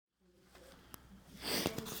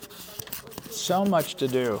So much to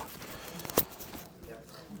do.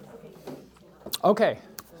 Okay.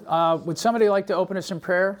 Would somebody like to open us in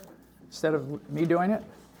prayer instead of me doing it?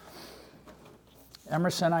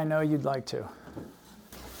 Emerson, I know you'd like to.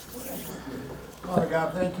 Father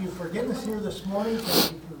God, thank you for getting us here this morning.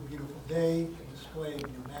 Thank you for a beautiful day, a display of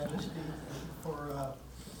your majesty. Thank you for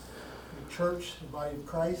your church, the body of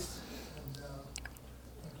Christ. And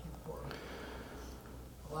thank you for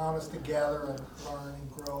allowing us to gather and learn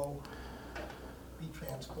and grow, be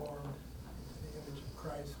transformed into the image of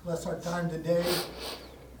Christ. Bless our time today. And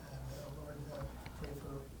Lord, pray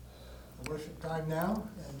for the worship time now.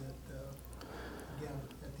 And that, again,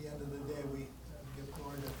 at the end of the day, we give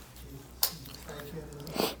glory to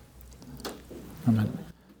Amen.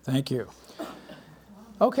 Thank you.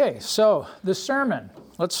 Okay, so the sermon.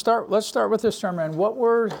 Let's start with the sermon. What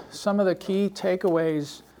were some of the key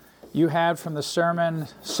takeaways you had from the sermon,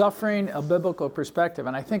 Suffering a Biblical Perspective?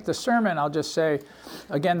 And I think the sermon, I'll just say,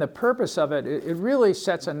 again, the purpose of it, it really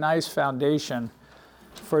sets a nice foundation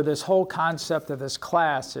for this whole concept of this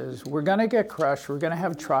class is we're going to get crushed, we're going to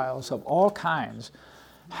have trials of all kinds.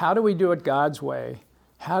 How do we do it God's way?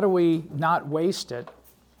 How do we not waste it?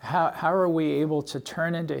 How are we able to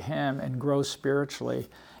turn into Him and grow spiritually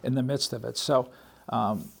in the midst of it? So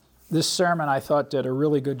this sermon, I thought, did a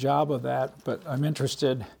really good job of that, but I'm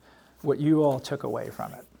interested what you all took away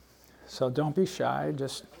from it. So don't be shy.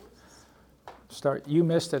 Just start. You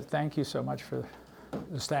missed it. Thank you so much for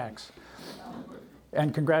the stacks.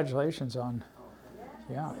 And congratulations on,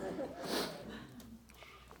 yeah.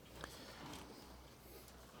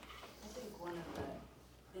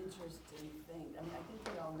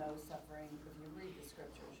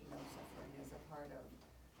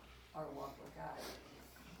 Our walk with God,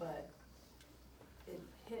 but it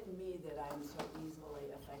hit me that I'm so easily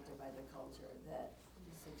affected by the culture, that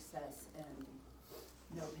success and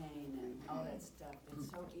no pain and all that stuff, it's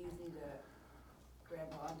so easy to grab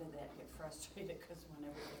onto that, get frustrated because when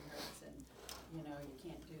everything hurts and you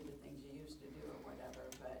can't do the things you used to do or whatever,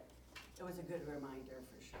 but it was a good reminder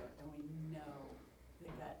for sure. And we know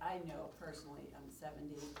that I know personally, I'm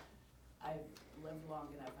 70, I've lived long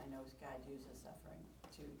enough, I know God uses suffering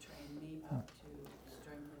to train me up, to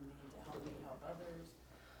strengthen me, to help me help others.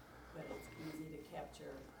 But it's easy to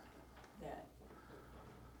capture that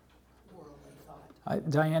worldly thought.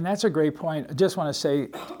 Diane, that's a great point. I just want to say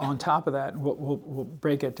on top of that, we'll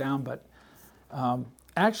break it down, but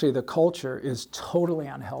actually the culture is totally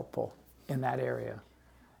unhelpful in that area.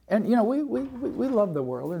 And, we love the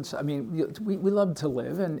world. And so, I mean, we love to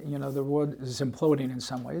live, and, the world is imploding in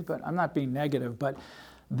some ways, but I'm not being negative, but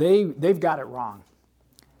they've got it wrong.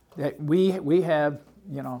 That we have,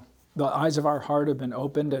 the eyes of our heart have been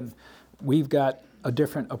opened, and we've got a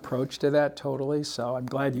different approach to that totally. So I'm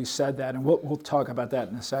glad you said that, and we'll talk about that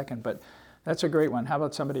in a second. But that's a great one. How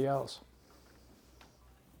about somebody else?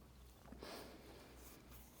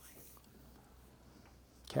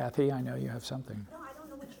 Kathy, I know you have something. No, I don't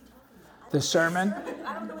know what you're talking about. The sermon?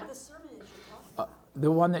 I don't know what the sermon is you're talking about.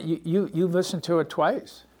 The one that you listened to it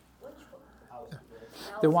twice. Which one?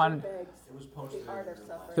 The one. It was posted. The Art of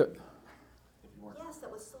Suffering. Yes, that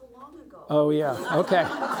was so long ago. Oh yeah. Okay.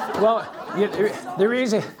 Well, the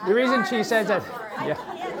reason she said that. Yeah,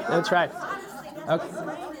 that's right. Okay.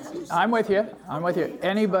 I'm with you.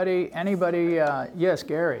 Anybody? Yes,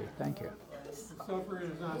 Gary. Thank you. Suffering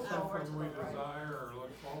is not something we desire or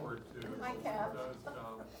look forward to. Because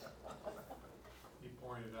he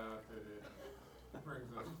pointed out that it brings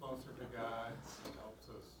us closer to God, it helps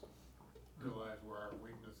us realize where our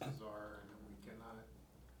weaknesses are, and we cannot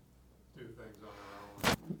do things on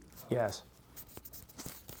our own. Yes.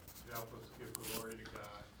 It helps us give glory to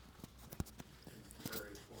God in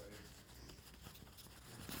various ways.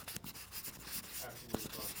 After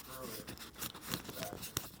we've gone through it, we can look back and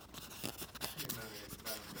see many of the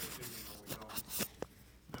benefits, even though we don't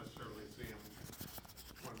necessarily see them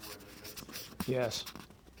when we're in the midst of it. Yes.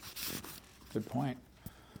 Good point.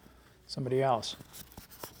 Somebody else.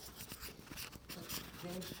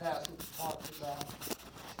 James passage talks about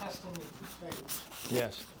testing of faith.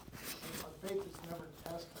 Yes. If our faith is never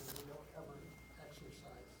tested, we don't ever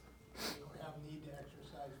exercise. We don't have need to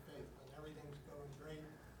exercise faith. When everything's going great,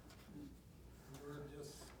 we're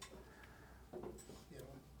just,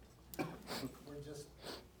 we're just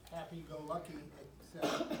happy-go-lucky,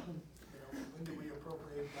 except, when do we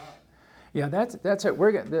appropriate God? Yeah, that's a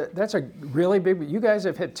really big. You guys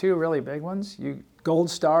have hit two really big ones. You gold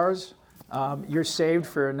stars. You're saved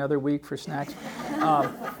for another week for snacks.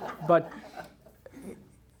 But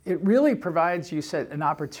it really provides, you said, an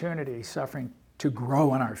opportunity, suffering, to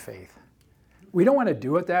grow in our faith. We don't want to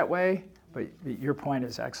do it that way, but your point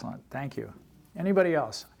is excellent. Thank you. Anybody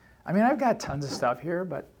else? I mean, I've got tons of stuff here,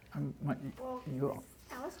 but Well, you.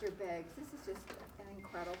 Alistair Beggs, this is just an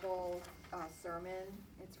incredible sermon.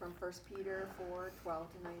 It's from 1 Peter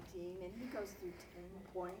 4:12-19, and he goes through 10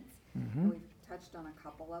 points. Mhm. We've touched on a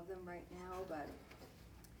couple of them right now, but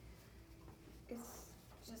it's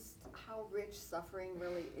just how rich suffering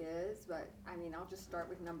really is. But I mean, I'll just start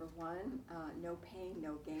with number 1, no pain,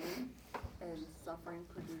 no gain, and suffering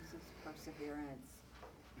produces perseverance.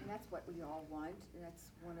 And that's what we all want. And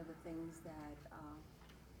that's one of the things that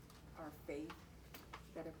our faith,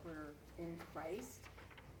 that if we're in Christ,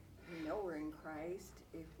 we know we're in Christ,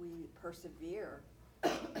 if we persevere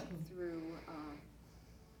through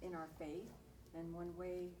in our faith. And one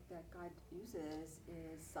way that God uses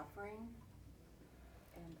is suffering,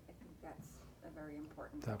 and I think that's a very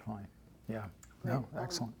important. Definitely. Yeah. No, But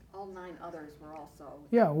excellent. All 9 others were also.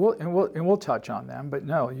 Yeah, we'll touch on them, but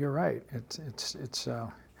no, you're right. It's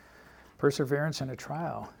perseverance in a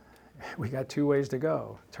trial. We got 2 ways to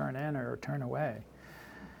go: turn in or turn away.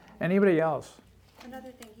 Anybody else?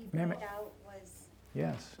 Another thing he Ma'am- pointed out was,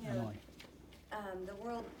 Yes, you know, Emily. the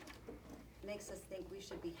world makes us think we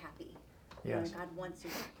should be happy. You know, Yes. God wants you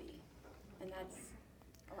happy. And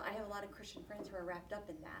I have a lot of Christian friends who are wrapped up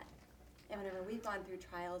in that. And whenever we've gone through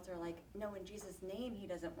trials, they're like, no, in Jesus' name, he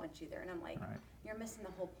doesn't want you there. And I'm like, Right. you're missing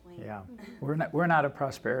the whole point. Yeah, we're not a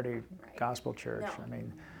prosperity Right. gospel church. No. I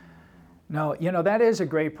mean, no, that is a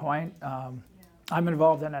great point. I'm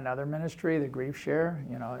involved in another ministry, the Grief Share,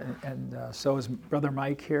 and so is Brother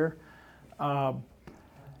Mike here.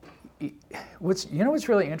 What's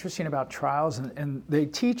really interesting about trials, and they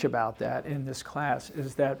teach about that in this class,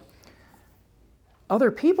 is that other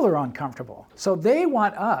people are uncomfortable. So they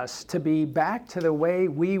want us to be back to the way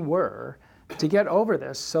we were to get over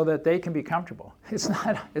this so that they can be comfortable. It's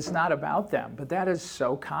not about them, but that is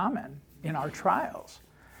so common in our trials.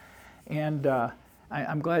 And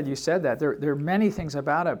I'm glad you said that. There are many things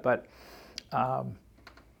about it, but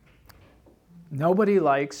nobody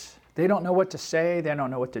they don't know what to say, they don't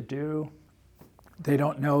know what to do. They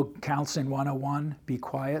don't know Counseling 101, be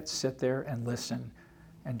quiet, sit there and listen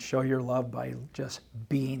and show your love by just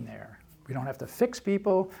being there. We don't have to fix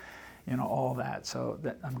people, all that. So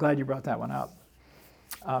I'm glad you brought that one up.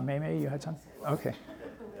 May, you had something? Okay.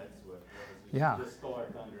 Yeah. Just stole our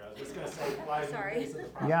thunder. I was just going to say 5 Sorry. minutes of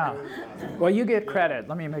the Yeah. prosperity. Well, you get credit.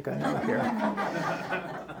 Let me make a note here.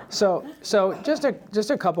 So just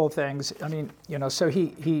a couple of things. I mean, so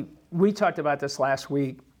we talked about this last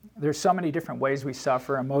week. There's so many different ways we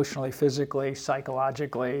suffer: emotionally, physically,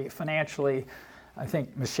 psychologically, financially. I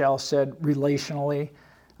think Michelle said relationally.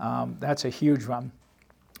 That's a huge one.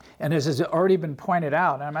 And as has already been pointed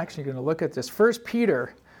out, and I'm actually going to look at this, 1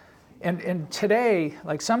 Peter, and today,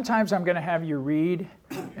 like sometimes I'm going to have you read,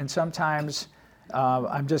 and sometimes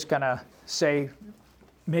I'm just going to say,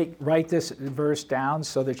 write this verse down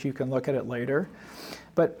so that you can look at it later.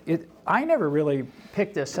 But I never really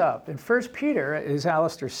picked this up. In 1 Peter, as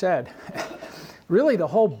Alistair said, really the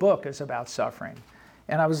whole book is about suffering.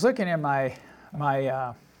 And I was looking in my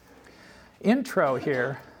intro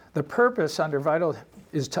here. The purpose under Vital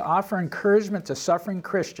is to offer encouragement to suffering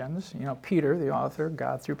Christians. Peter, the author,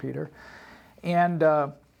 God through Peter. And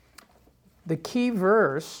the key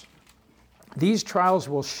verse, these trials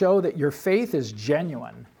will show that your faith is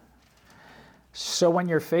genuine. So when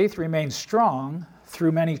your faith remains strong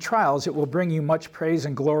through many trials, it will bring you much praise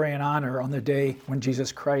and glory and honor on the day when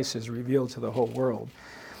Jesus Christ is revealed to the whole world.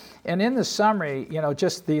 And in the summary,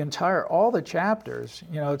 just all the chapters,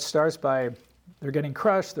 it starts by they're getting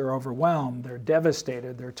crushed, they're overwhelmed, they're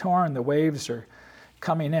devastated, they're torn, the waves are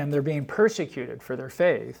coming in, they're being persecuted for their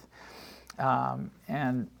faith.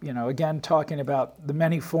 And, again, talking about the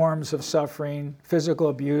many forms of suffering: physical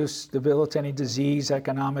abuse, debilitating disease,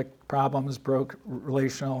 economic problems,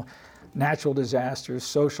 relational, natural disasters,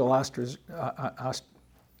 social et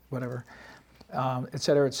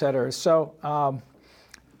cetera, et cetera. So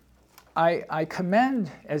I commend,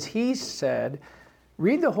 as he said,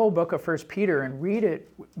 read the whole book of 1 Peter and read it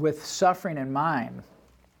with suffering in mind.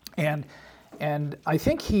 And I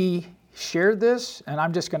think he shared this, and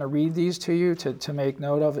I'm just going to read these to you to make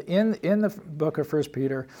note of. In the book of 1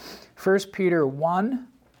 Peter, 1 Peter 1,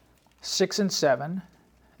 6 and 7,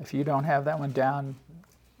 if you don't have that one down,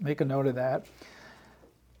 make a note of that.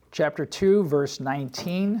 Chapter 2, verse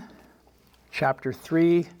 19, chapter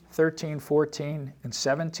 3, 13, 14, and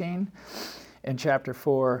 17, and chapter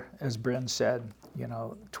 4, as Bryn said,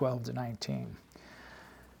 12 to 19.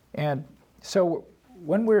 And so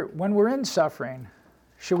when we're in suffering,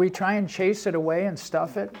 should we try and chase it away and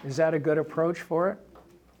stuff it? Is that a good approach for it?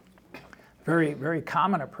 Very, very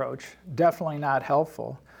common approach, definitely not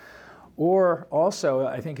helpful. Or also,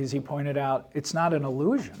 I think as he pointed out, it's not an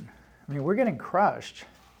illusion. I mean, we're getting crushed.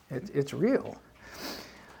 It's real.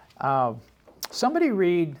 Somebody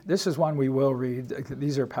read, this is one we will read,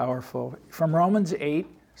 these are powerful. From Romans 8,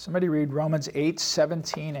 somebody read Romans 8,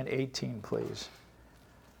 17 and 18, please.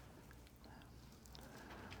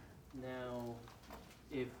 Now,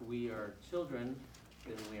 if we are children,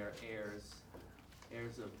 then we are heirs,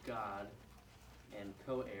 heirs of God, and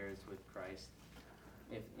co-heirs with Christ,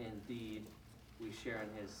 if indeed we share in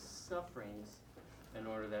his sufferings, in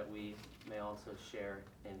order that we may also share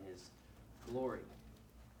in his glory.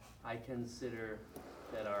 I consider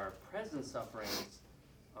that our present sufferings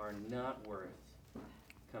are not worth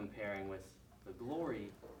comparing with the glory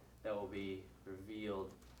that will be revealed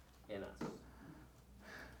in us.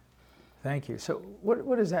 Thank you. So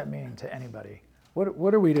what does that mean to anybody?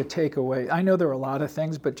 What are we to take away? I know there are a lot of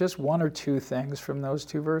things, but just one or two things from those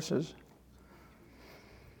two verses.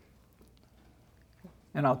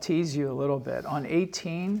 And I'll tease you a little bit. On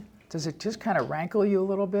 18, does it just kind of rankle you a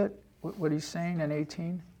little bit, what he's saying in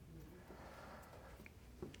 18?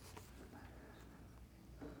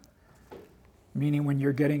 Meaning when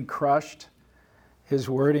you're getting crushed, his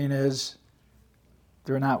wording is,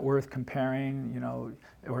 they're not worth comparing,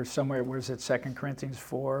 or somewhere, where's it, 2 Corinthians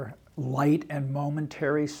 4, light and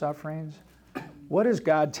momentary sufferings. What is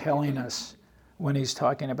God telling us when he's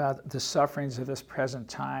talking about the sufferings of this present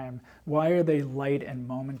time? Why are they light and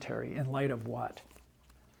momentary? In light of what?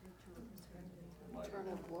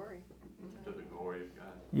 Eternal glory. To the glory of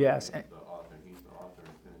God. Yes. He's the author and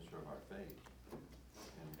finisher of our faith.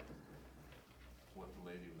 And what the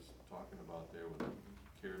lady was talking about there with the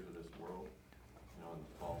cares of this world, and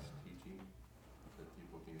false teaching that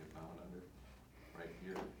people can get bound under, right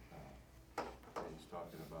here, he's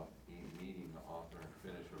talking about meeting the author and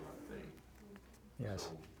finisher of our faith. Yes.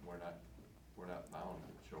 So we're not bound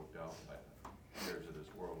and choked out by the cares of this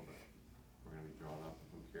world, but we're going to be drawn up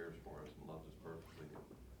who cares for us and loves us perfectly.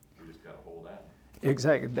 We just got to hold that.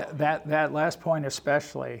 Exactly. That last point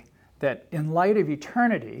especially, that in light of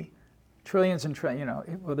eternity, trillions and trillions,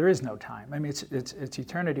 well, there is no time. I mean, it's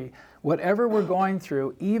eternity. Whatever we're going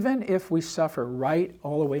through, even if we suffer right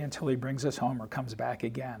all the way until he brings us home or comes back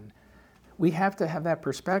again, we have to have that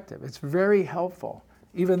perspective. It's very helpful,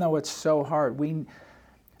 even though it's so hard.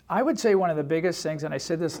 I would say one of the biggest things, and I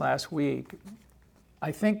said this last week,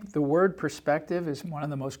 I think the word perspective is one of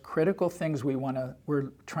the most critical things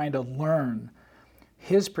we're trying to learn.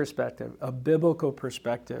 His perspective, a biblical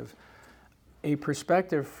perspective, a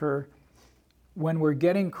perspective for when we're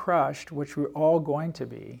getting crushed, which we're all going to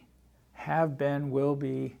be, have been, will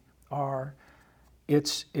be, are.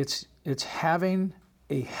 It's having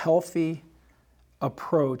a healthy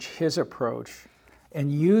approach, his approach,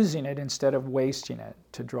 and using it instead of wasting it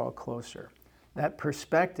to draw closer. That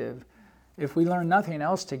perspective, if we learn nothing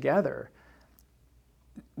else together,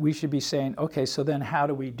 we should be saying, okay, so then how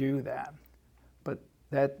do we do that? But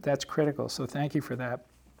that's critical, so thank you for that.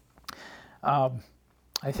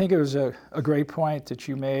 I think it was a great point that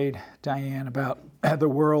you made, Diane, about the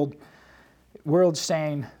world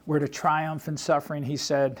saying we're to triumph in suffering. He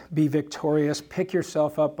said, be victorious, pick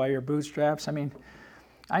yourself up by your bootstraps. I mean,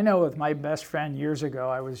 I know with my best friend years ago,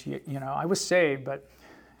 I was saved, but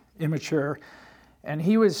immature. And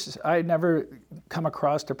I had never come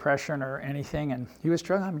across depression or anything, and he was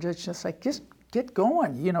struggling. I'm just like, just get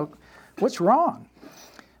going. What's wrong?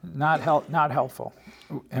 Not helpful,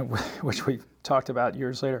 which we talked about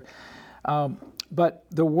years later. But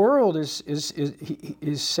the world is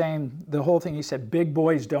saying the whole thing. He said, "Big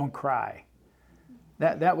boys don't cry."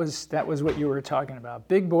 That was what you were talking about.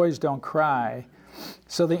 Big boys don't cry.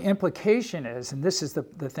 So the implication is, and this is the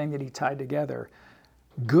thing that he tied together,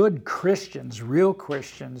 good Christians, real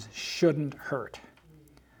Christians, shouldn't hurt.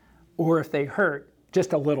 Or if they hurt,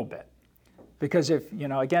 just a little bit. Because if,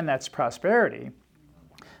 again, that's prosperity,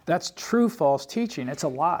 that's true false teaching. It's a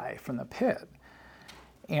lie from the pit.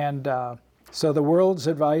 And so the world's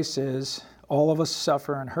advice is all of us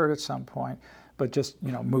suffer and hurt at some point, but just,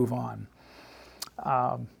 move on.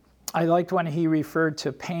 I liked when he referred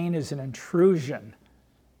to pain as an intrusion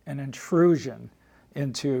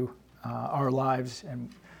into our lives. And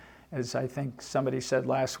as I think somebody said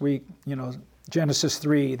last week, Genesis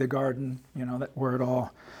 3, the garden, where it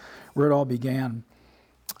all began.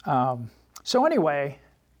 So anyway,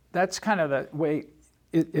 that's kind of the way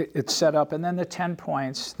it's set up. And then the 10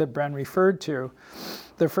 points that Bren referred to.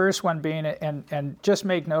 The first one being, and just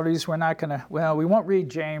make notice, we won't read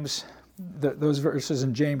James, those verses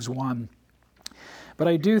in James 1. But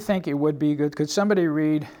I do think it would be good. Could somebody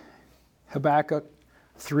read Habakkuk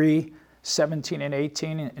 3, 17 and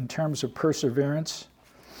 18 in terms of perseverance?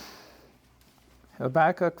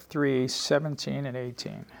 Habakkuk 3, 17 and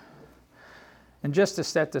 18. And just to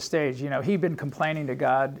set the stage, he'd been complaining to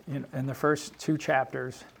God in the first 2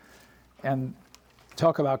 chapters. And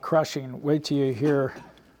talk about crushing. Wait till you hear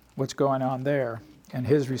what's going on there and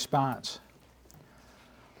his response.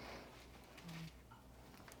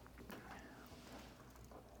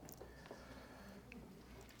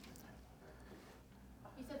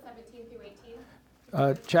 You said 17 through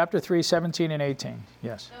 18? Chapter 3, 17 and 18,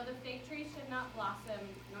 yes. Though the fig tree should not blossom,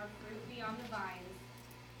 nor fruit be on the vines,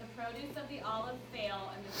 the produce of the olive fail,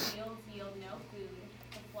 and the fields yield no food,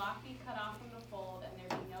 the flock be cut off from the fold, and there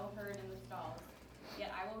be no herd in the stalls.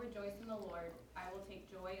 Yet I will rejoice in the Lord. I will take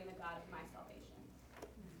joy in the God of my salvation.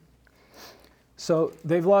 So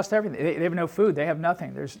they've lost everything. They have no food. They have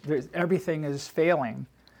nothing. There's everything is failing.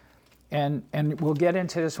 And we'll get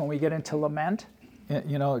into this when we get into lament,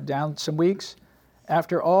 down some weeks.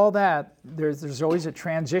 After all that, there's always a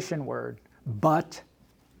transition word. But,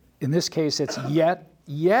 in this case, it's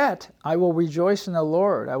yet I will rejoice in the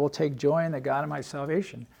Lord. I will take joy in the God of my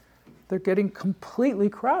salvation. They're getting completely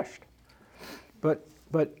crushed.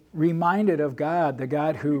 But reminded of God, the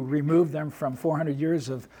God who removed them from 400 years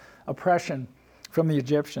of oppression from the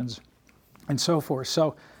Egyptians and so forth.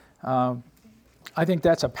 So I think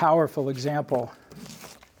that's a powerful example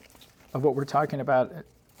of what we're talking about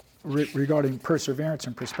regarding perseverance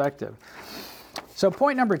and perspective. So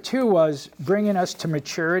point number 2 was bringing us to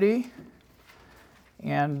maturity.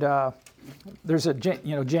 And there's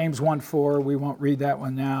James 1:4. We won't read that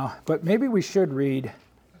one now. But maybe we should read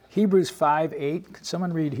Hebrews 5:8. Could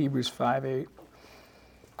someone read Hebrews 5:8?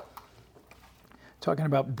 Talking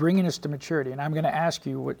about bringing us to maturity. And I'm going to ask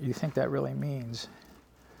you what you think that really means.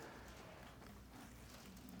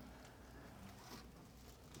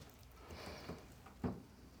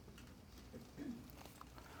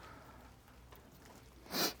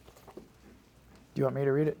 Do you want me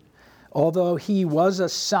to read it? Although he was a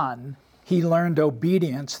son, he learned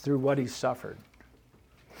obedience through what he suffered.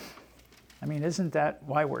 I mean, isn't that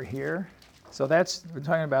why we're here? So we're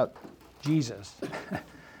talking about Jesus,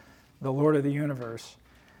 the Lord of the universe.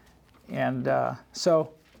 And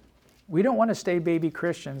so we don't want to stay baby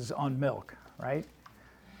Christians on milk, right?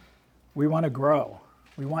 We want to grow.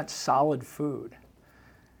 We want solid food.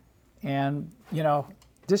 And,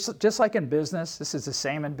 just like in business, this is the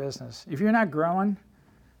same in business. If you're not growing,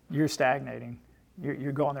 you're stagnating.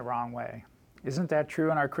 You're going the wrong way. Isn't that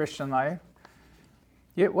true in our Christian life?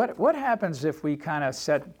 What happens if we kind of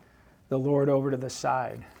set the Lord over to the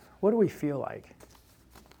side? What do we feel like?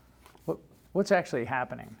 What's actually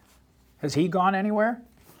happening? Has he gone anywhere?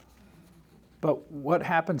 But what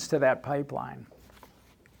happens to that pipeline?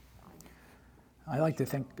 I like to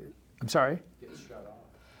think, I'm sorry? Gets shut off.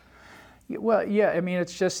 Well, yeah, I mean,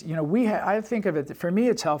 it's just, I think of it, for me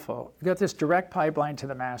it's helpful. We've got this direct pipeline to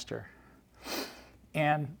the master.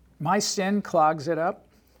 And my sin clogs it up.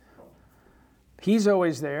 He's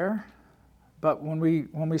always there. But when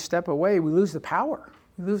we step away, we lose the power.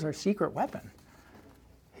 We lose our secret weapon.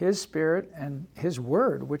 His Spirit and His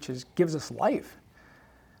Word, which gives us life.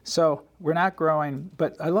 So we're not growing.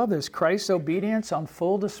 But I love this, Christ's obedience on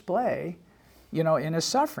full display, in His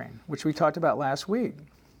suffering, which we talked about last week.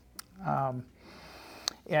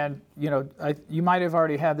 You might have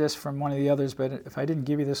already had this from one of the others, but if I didn't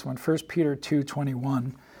give you this one, 1 Peter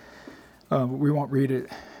 2:21, we won't read it.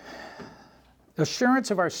 Assurance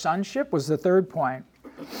of our sonship was the third point.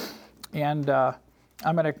 And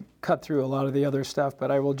I'm going to cut through a lot of the other stuff, but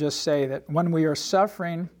I will just say that when we are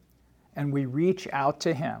suffering and we reach out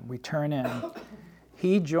to Him, we turn in,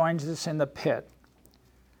 He joins us in the pit.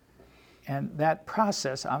 And that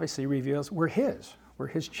process obviously reveals we're His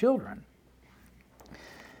children.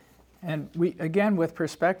 And we, again, with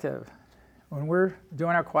perspective, when we're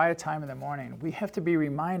doing our quiet time in the morning, we have to be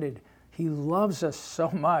reminded He loves us so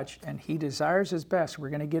much and He desires His best. We're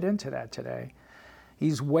going to get into that today.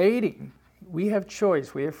 He's waiting. We have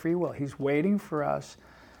choice. We have free will. He's waiting for us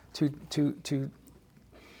to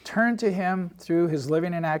turn to Him through His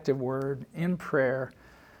living and active Word in prayer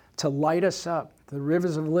to light us up, the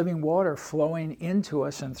rivers of living water flowing into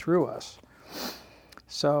us and through us.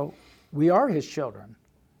 So we are His children.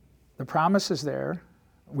 The promise is there.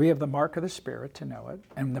 We have the mark of the Spirit to know it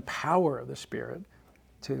and the power of the Spirit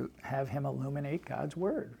to have Him illuminate God's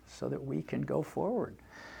Word so that we can go forward.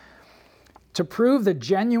 To prove the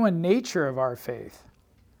genuine nature of our faith.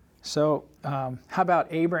 So how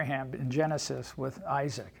about Abraham in Genesis with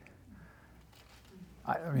Isaac?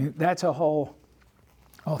 I mean, that's that's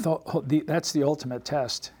the ultimate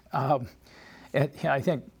test. I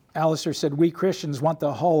think Alistair said, we Christians want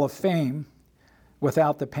the Hall of Fame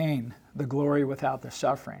without the pain, the glory without the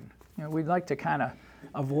suffering. we'd like to kind of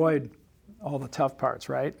avoid all the tough parts,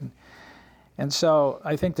 right? And so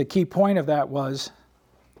I think the key point of that was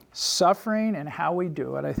suffering and how we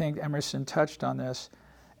do it. I think Emerson touched on this.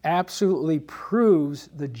 Absolutely proves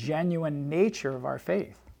the genuine nature of our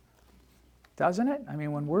faith, doesn't it? I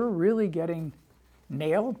mean, when we're really getting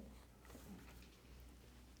nailed,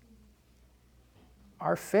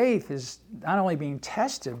 our faith is not only being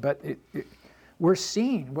tested, but we're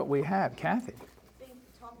seeing what we have. Kathy?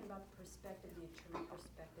 Talking about the perspective, the eternal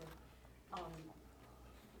perspective,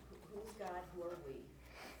 who's God, who are we?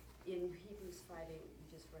 In Hebrews 5:8, we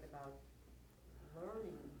just read about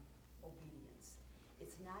learning obedience.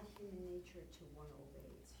 It's not human nature to want to obey.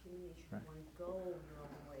 It's human nature to want to go your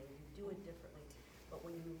own way and do it differently. But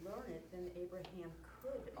when you learn it, then Abraham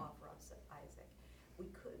could offer us Isaac. We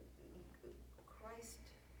could. Christ,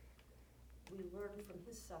 we learn from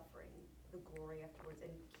his suffering the glory afterwards and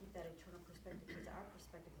keep that eternal perspective, because our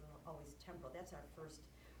perspective is always temporal. That's our first,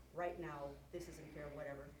 right now, this isn't fair,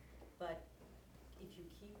 whatever. But if you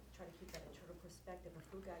try to keep that eternal perspective of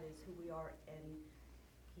who God is, who we are, and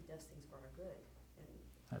he does things for our good.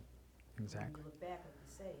 And exactly. when you look back, like you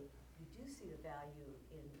say, you do see the value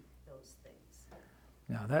in those things.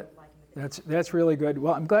 No, that's really good.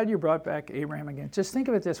 Well, I'm glad you brought back Abraham again. Just think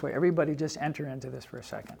of it this way. Everybody just enter into this for a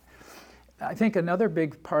second. I think another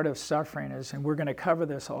big part of suffering is, and we're going to cover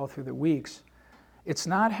this all through the weeks, it's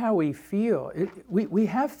not how we feel. We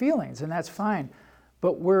have feelings, and that's fine.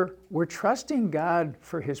 But we're trusting God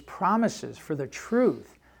for his promises, for the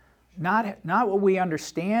truth, not what we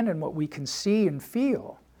understand and what we can see and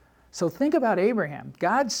feel. So think about Abraham.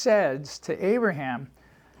 God says to Abraham,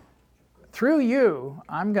 through you,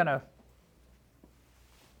 I'm going to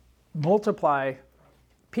multiply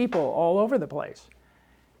people all over the place.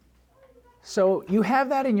 So you have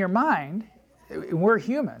that in your mind. We're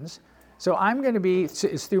humans. So I'm going to be,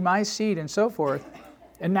 it's through my seed and so forth.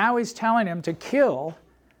 And now he's telling him to kill.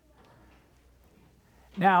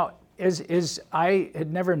 Now, as I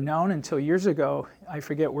had never known until years ago, I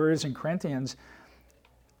forget where it is in Corinthians,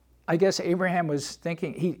 I guess Abraham was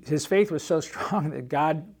thinking, his faith was so strong that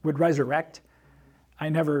God would resurrect. I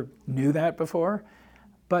never knew that before.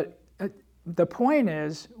 But the point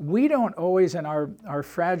is, we don't always, in our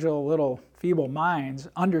fragile little feeble minds,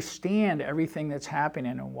 understand everything that's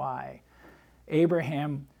happening and why.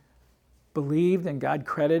 Abraham believed and God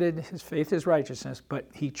credited his faith as righteousness, but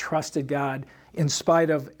he trusted God in spite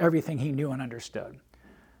of everything he knew and understood.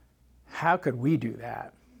 How could we do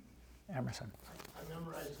that? Emerson. I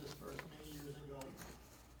memorized this verse many years ago.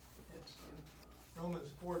 It's Romans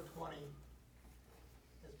 4:20.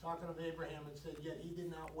 It's talking of Abraham and said, yet he did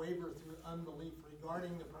not waver through unbelief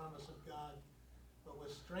regarding the promise of God, but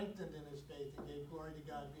was strengthened in his faith and gave glory to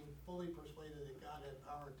God, being fully persuaded that God had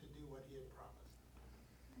power to do what he had promised.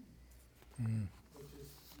 Which is,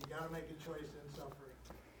 you got to make a choice in suffering.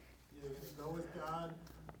 You're going to go with God,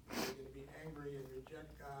 or you're going to be angry and reject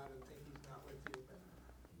God and think he's not with you. But,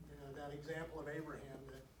 that example of Abraham,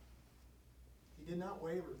 that he did not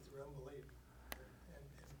waver through unbelief. And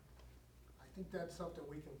I think that's something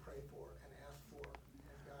we can pray for and ask for,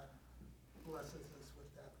 and God blesses us with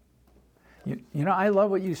that. I love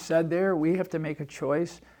what you said there. We have to make a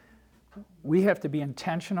choice. We have to be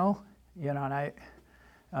intentional. And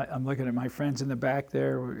I'm looking at my friends in the back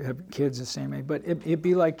there who have kids the same age, but it'd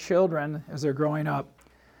be like children as they're growing up.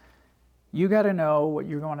 You got to know what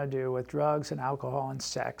you're going to do with drugs and alcohol and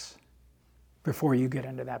sex before you get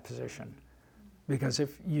into that position. Because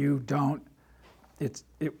if you don't, it's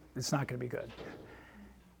not going to be good.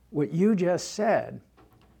 What you just said,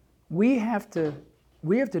 we have to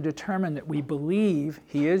determine that we believe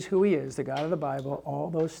he is who he is, the God of the Bible, all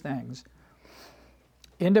those things,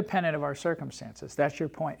 independent of our circumstances. That's your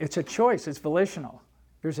point. It's a choice. It's volitional.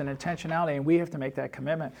 There's an intentionality, and we have to make that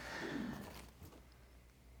commitment.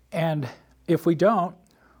 And if we don't,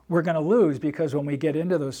 we're going to lose, because when we get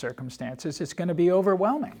into those circumstances, it's going to be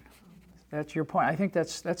overwhelming. That's your point. I think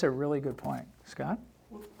that's a really good point. Scott?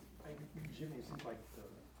 Well, Jimmy, it seems like the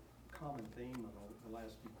common theme of the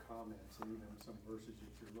last few comments and even some verses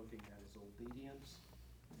that you're looking at is obedience.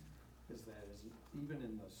 Is that even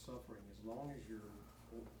in the suffering, as long as you're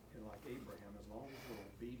like Abraham, as long as we're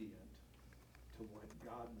obedient to what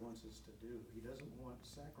God wants us to do, he doesn't want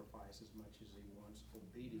sacrifice as much as he wants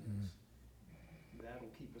obedience.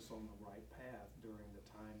 That'll keep us on the right path during the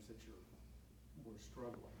times that we're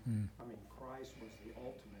struggling. I mean, Christ was the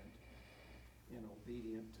ultimate in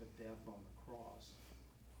obedient to death on the cross,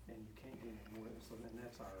 and you can't get any more. So then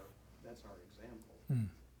that's our example.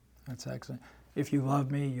 That's excellent. If you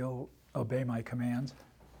love me, you'll obey my commands.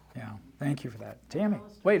 Yeah, thank you for that. Tammy,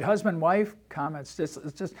 wait, husband, wife, comments. It's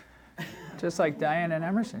just just like Diane and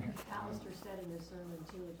Emerson here. Alistair said in his sermon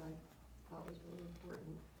too, which I thought was really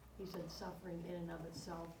important. He said suffering in and of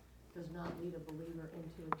itself does not lead a believer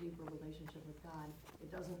into a deeper relationship with God. It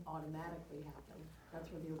doesn't automatically happen. That's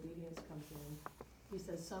where the obedience comes in. He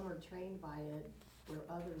says some are trained by it, where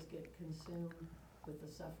others get consumed with the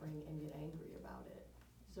suffering and get angry about it.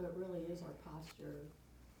 So it really is our posture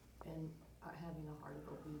and having a heart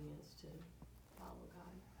of obedience to follow God.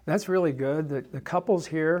 That's really good. The couples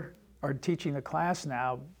here are teaching the class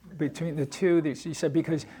now between the two. You said,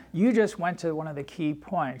 because you just went to one of the key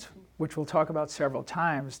points, which we'll talk about several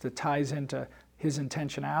times, that ties into his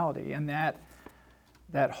intentionality. And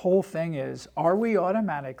that whole thing is, are we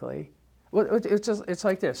automatically, well, it's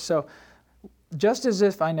like this. So just as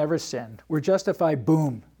if I never sinned, we're justified,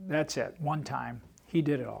 boom, that's it, one time. He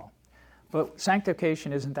did it all. But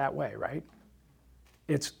sanctification isn't that way, right?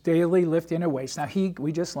 It's daily lifting of weights. Now,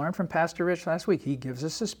 we just learned from Pastor Rich last week, he gives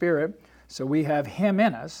us the Spirit, so we have him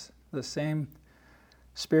in us. The same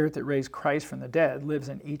Spirit that raised Christ from the dead lives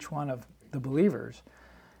in each one of the believers,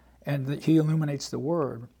 and he illuminates the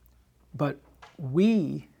Word. But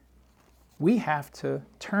we have to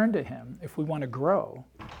turn to him if we want to grow.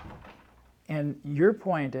 And your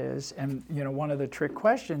point is, and one of the trick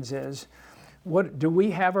questions is, what do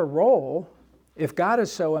we have a role if God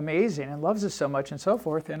is so amazing and loves us so much and so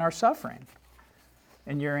forth in our suffering?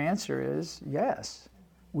 And your answer is yes.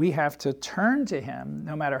 We have to turn to him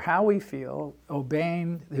no matter how we feel,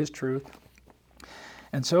 obeying his truth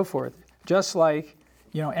and so forth. Just like,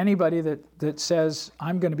 anybody that says,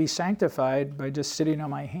 I'm going to be sanctified by just sitting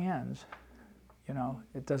on my hands,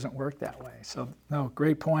 it doesn't work that way. So, no,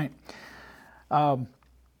 great point. Can I add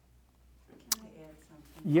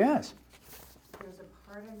something? Yes. There's a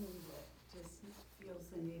part of me that just feels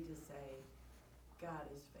the need to say, God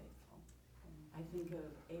is faithful. I think of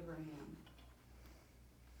Abraham.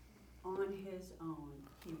 On his own,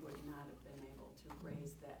 he would not have been able to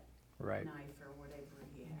raise that Right. knife or whatever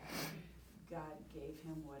he had. God gave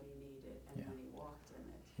him what he needed, and then he walked in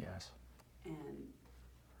it. Yes. And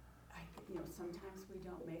sometimes we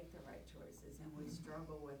don't make the right choices, and we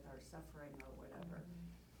struggle with our suffering or whatever.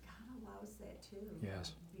 God allows that too.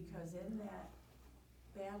 Yes. Because in that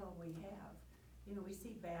battle we have, we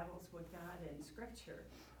see battles with God in Scripture.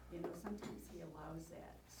 Sometimes he allows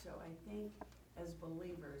that. So I think as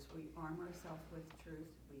believers, we arm ourselves with truth.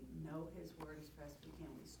 We know his word as best we can.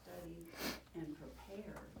 We study and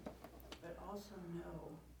prepare, but also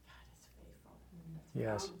know God is faithful.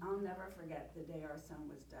 Yes. I'll never forget the day our son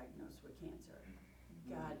was diagnosed with cancer.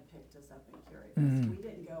 God picked us up and carried us. Mhm. We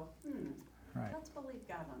didn't go, Right. let's believe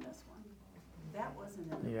God on this one. That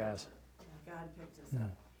wasn't in the Yes. picture. God picked us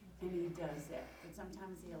up, and he does that. But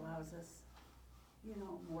sometimes he allows us,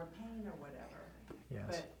 more pain or whatever. Yes.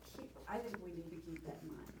 But I think we need to keep that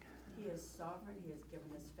in mind. He is sovereign, he has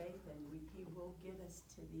given us faith, and he will get us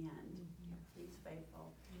to the end. He's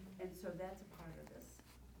faithful. And so that's a part of this.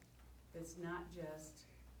 It's not just,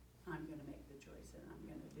 I'm gonna make the choice and I'm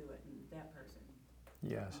gonna do it, and that person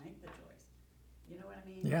Yes. will make the choice. You know what I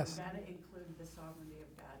mean? Yes. We've gotta include the sovereignty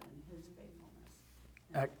of God and his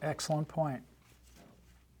faithfulness. Excellent point.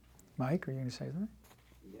 Mike, are you going to say something?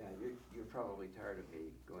 Yeah, you're probably tired of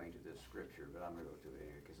me going to this scripture, but I'm going to go to it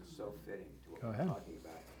anyway because it's so fitting to what Go we're ahead. talking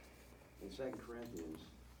about. In 2 Corinthians,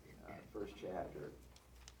 first chapter,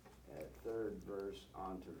 3rd verse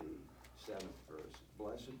on to the 7th verse.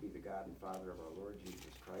 Blessed be the God and Father of our Lord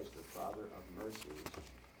Jesus Christ, the Father of mercies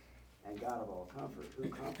and God of all comfort, who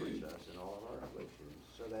comforts us in all of our afflictions,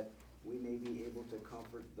 so that we may be able to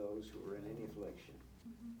comfort those who are in any affliction,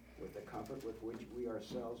 with the comfort with which we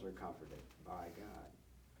ourselves are comforted by God.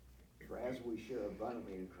 For as we share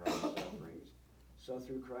abundantly in Christ's sufferings, so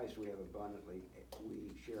through Christ we share abundantly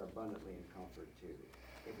in comfort too.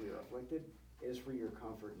 If we are afflicted, it is for your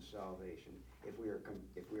comfort and salvation. If we are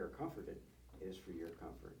comforted, it is for your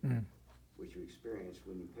comfort, which you experience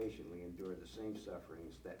when you patiently endure the same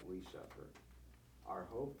sufferings that we suffer. Our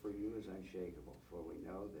hope for you is unshakable, for we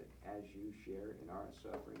know that as you share in our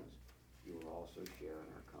sufferings, you will also share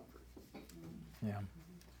in our comfort. Yeah.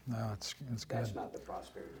 No, it's good. That's not the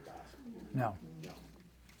prosperity gospel. No. No.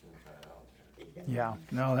 Yeah.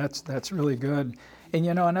 No, that's really good. And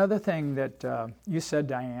another thing that you said,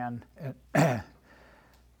 Diane,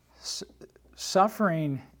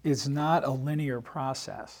 suffering is not a linear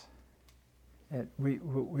process. We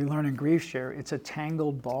learn in Grief Share, it's a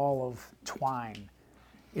tangled ball of twine.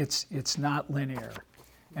 It's not linear.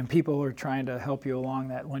 And people are trying to help you along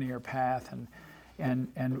that linear path.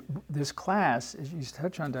 And this class, as you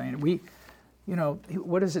touch on, Diane,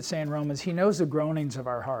 what does it say in Romans? He knows the groanings of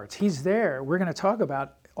our hearts. He's there. We're going to talk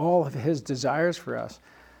about all of his desires for us.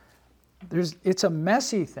 it's a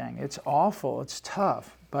messy thing. It's awful. It's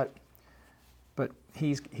tough, but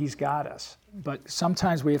he's got us. But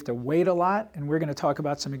sometimes we have to wait a lot, and we're going to talk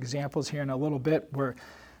about some examples here in a little bit where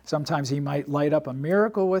sometimes he might light up a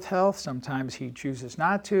miracle with health. Sometimes he chooses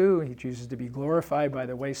not to. He chooses to be glorified by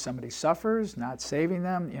the way somebody suffers, not saving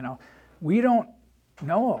them. You know, we don't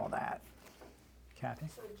know all that. Kathy?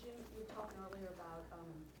 So Jim, you were talking earlier about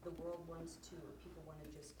the world wants to, people want to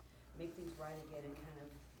just make things right again and kind of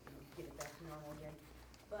get it back to normal again.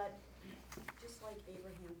 But just like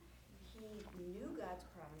Abraham, he knew God's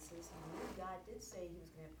promises. He knew God did say he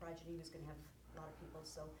was going to have progeny, he was going to have a lot of people.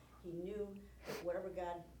 So he knew that whatever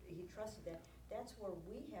God, he trusted that. That's where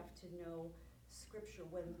we have to know Scripture.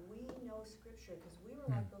 When we know Scripture, because we were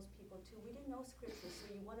like those people too. We didn't know Scripture,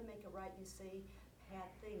 so you want to make it right, you say bad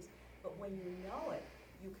things. But when you know it,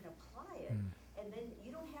 you can apply it. And then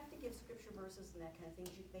you don't have to give Scripture verses and that kind of thing.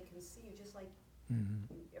 They can see you, just like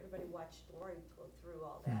everybody watched Lori go through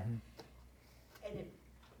all that. And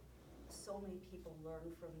so many people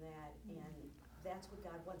learn from that, and that's what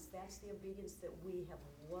God wants. That's the obedience that we have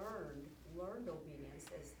learned obedience,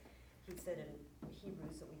 as he said in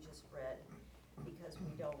Hebrews that we just read, because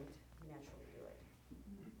we don't naturally do it.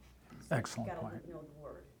 So Excellent you've got point. to know the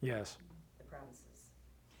word, Yes. the promises.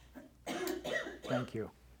 Thank you.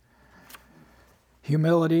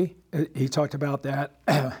 Humility, he talked about that,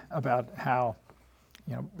 about how,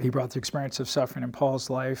 you know, he brought the experience of suffering in Paul's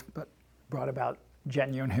life, but brought about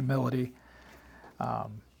genuine humility. I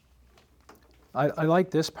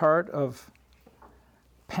like this part of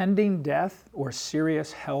pending death or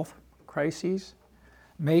serious health crises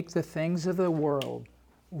make the things of the world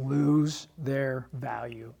lose their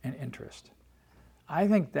value and interest. I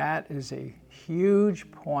think that is a huge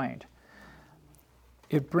point.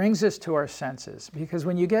 It brings us to our senses, because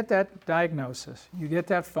when you get that diagnosis, you get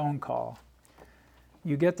that phone call,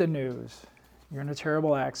 you get the news, you're in a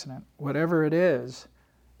terrible accident, whatever it is,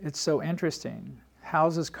 it's so interesting.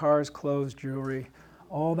 Houses, cars, clothes, jewelry,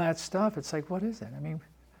 all that stuff. It's like, what is it? I mean,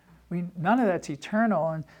 none of that's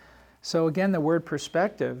eternal. And so again, the word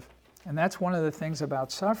perspective, and that's one of the things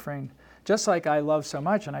about suffering, just like I love so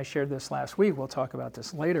much, and I shared this last week, we'll talk about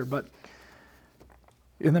this later, but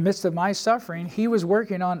in the midst of my suffering, he was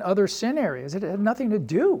working on other sin areas. It had nothing to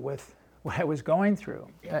do with what I was going through.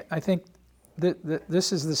 I think that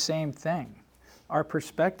this is the same thing. Our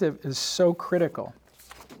perspective is so critical.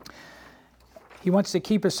 He wants to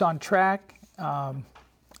keep us on track. Psalm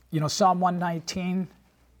 119,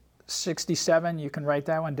 67, you can write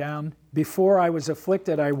that one down. Before I was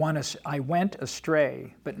afflicted, I went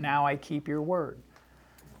astray, but now I keep your word.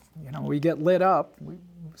 We get lit up.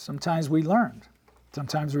 Sometimes we learn.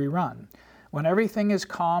 Sometimes we run. When everything is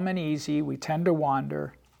calm and easy, we tend to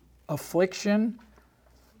wander. Affliction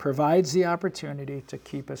provides the opportunity to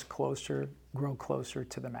keep us closer, grow closer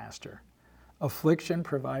to the Master. Affliction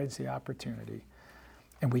provides the opportunity,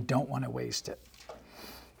 and we don't want to waste it.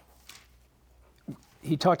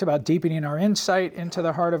 He talked about deepening our insight into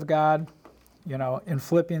the heart of God. In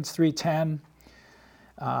Philippians 3:10,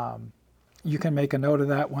 you can make a note of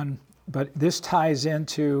that one. But this ties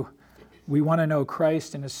into, we want to know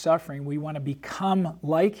Christ and his suffering. We want to become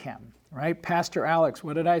like him, right? Pastor Alex,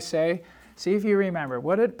 what did I say? See if you remember.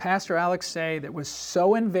 What did Pastor Alex say that was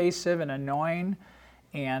so invasive and annoying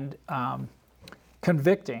and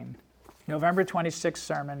convicting? November 26th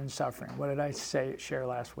sermon and suffering. What did I share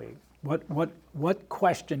last week? What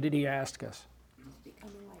question did he ask us?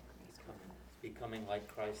 Becoming like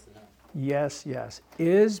Christ enough. Yes.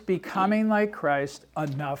 Is becoming like Christ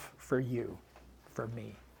enough for you, for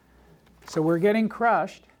me? So we're getting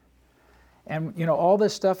crushed, and all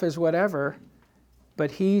this stuff is whatever,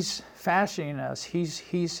 but he's fashioning us.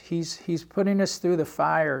 He's putting us through the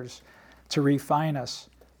fires to refine us.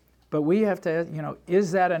 But we have to,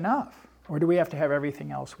 is that enough? Or do we have to have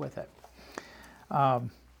everything else with it?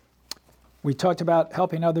 We talked about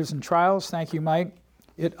helping others in trials. Thank you, Mike.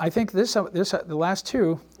 I think the last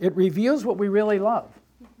two, it reveals what we really love.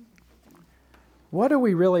 What do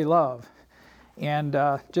we really love? And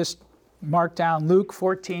just mark down Luke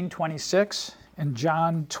 14:26 and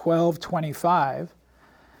John 12:25.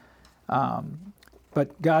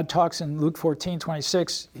 But God talks in Luke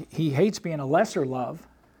 14:26. He hates being a lesser love.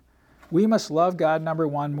 We must love God, number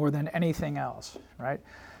one, more than anything else, right?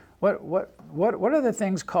 What are the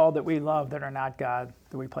things called that we love that are not God,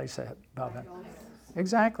 that we place above him?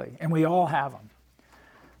 Exactly, and we all have them.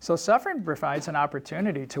 So suffering provides an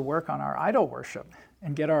opportunity to work on our idol worship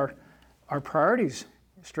and get our priorities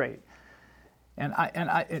straight. And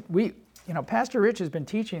Pastor Rich has been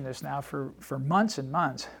teaching this now for months and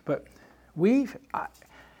months, but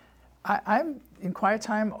I'm in quiet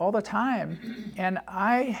time all the time, and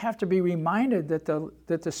I have to be reminded that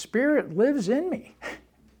the Spirit lives in me.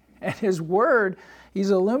 And His Word,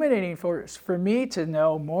 He's illuminating for me to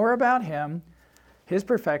know more about Him, His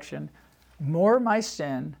perfection, more of my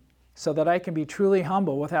sin, so that I can be truly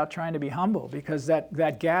humble without trying to be humble, because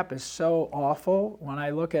that gap is so awful when I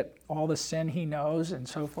look at all the sin He knows and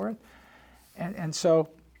so forth. And so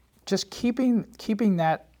just keeping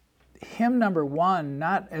that Him number one,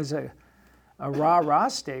 not as a rah-rah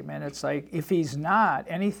statement. It's like, if He's not,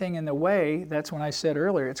 anything in the way, that's when I said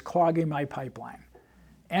earlier, it's clogging my pipeline.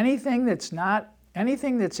 Anything that's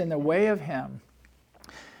in the way of Him,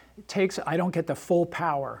 I don't get the full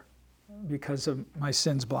power because of my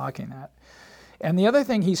sins blocking that. And the other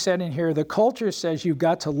thing he said in here, the culture says you've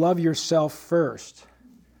got to love yourself first.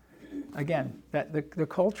 Again, the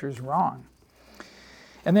culture is wrong.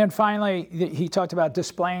 And then finally, he talked about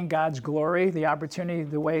displaying God's glory, the opportunity,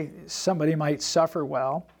 the way somebody might suffer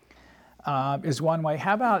well is one way.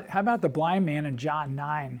 How about the blind man in John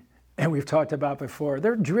 9? And we've talked about before.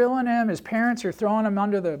 They're drilling him. His parents are throwing him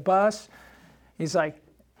under the bus. He's like,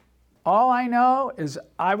 all I know is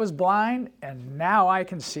I was blind and now I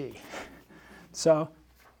can see. So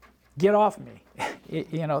get off me.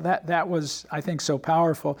 That was, I think, so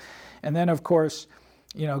powerful. And then, of course,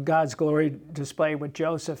 God's glory displayed with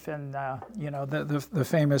Joseph and, the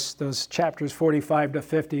famous, those chapters 45 to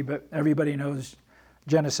 50, but everybody knows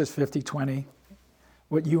Genesis 50:20.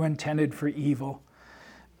 What you intended for evil,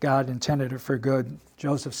 God intended it for good.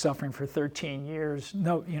 Joseph suffering for 13 years.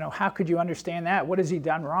 No, how could you understand that? What has he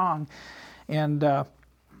done wrong? And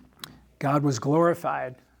God was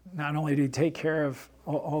glorified. Not only did He take care of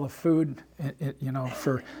all the food,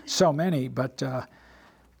 for so many, but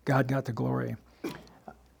God got the glory.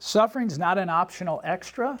 Suffering's not an optional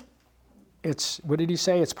extra. What did he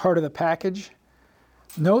say? It's part of the package.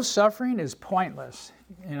 No suffering is pointless.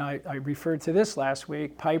 I referred to this last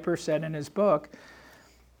week. Piper said in his book,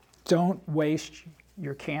 don't waste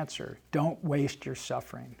your cancer. Don't waste your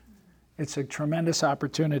suffering. It's a tremendous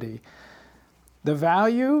opportunity. The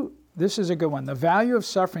value, this is a good one, the value of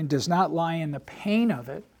suffering does not lie in the pain of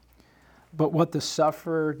it, but what the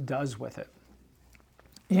sufferer does with it.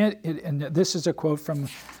 And this is a quote from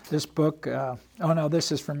this book.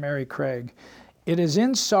 This is from Mary Craig. It is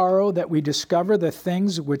in sorrow that we discover the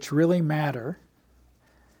things which really matter.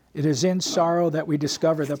 It is in sorrow that we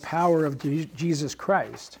discover the power of Jesus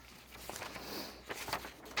Christ.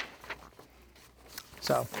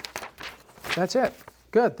 So, that's it.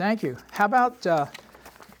 Good, thank you. How about the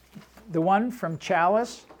one from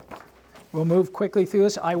Chalice? We'll move quickly through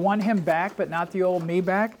this. I won him back, but not the old me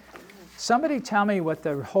back. Somebody tell me what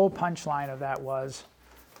the whole punchline of that was.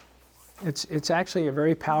 It's actually a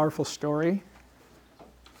very powerful story.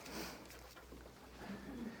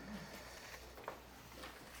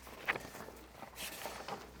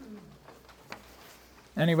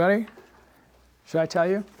 Anybody? Should I tell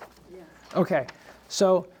you? Yeah. Okay.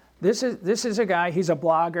 So this is a guy. He's a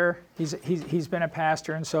blogger. He's been a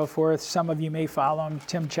pastor and so forth. Some of you may follow him.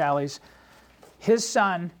 Tim Challies. His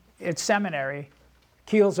son at seminary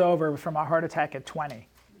keels over from a heart attack at 20.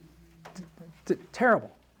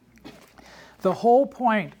 Terrible. The whole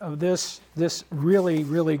point of this really,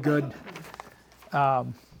 really good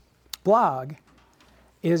blog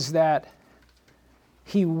is that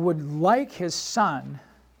he would like his son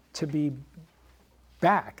to be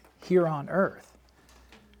back here on earth.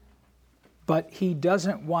 But he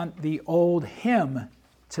doesn't want the old him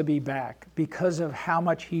to be back because of how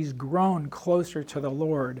much he's grown closer to the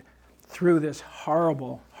Lord through this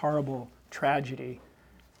horrible, horrible tragedy.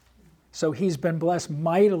 So he's been blessed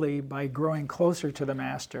mightily by growing closer to the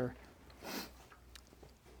Master,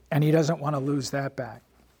 and he doesn't want to lose that back.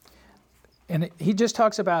 And he just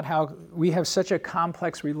talks about how we have such a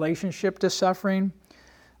complex relationship to suffering.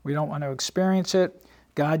 We don't want to experience it.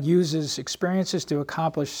 God uses experiences to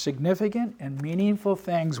accomplish significant and meaningful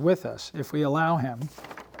things with us if we allow Him.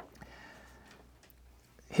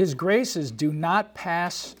 His graces do not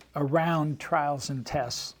pass around trials and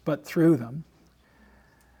tests, but through them.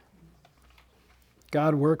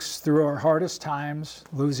 God works through our hardest times,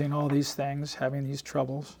 losing all these things, having these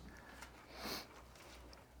troubles.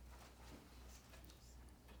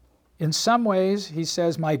 In some ways, he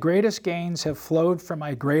says, my greatest gains have flowed from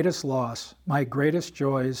my greatest loss, my greatest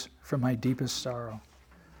joys from my deepest sorrow.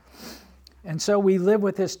 And so we live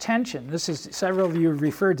with this tension. Several of you have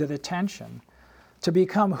referred to the tension. To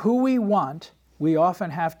become who we want, we often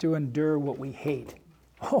have to endure what we hate.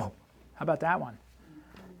 Oh, how about that one?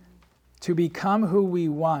 To become who we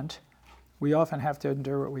want, we often have to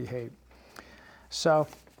endure what we hate. So,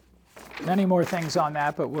 many more things on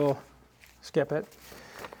that, but we'll skip it.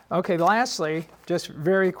 Okay, lastly, just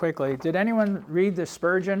very quickly, did anyone read the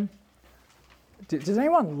Spurgeon? Does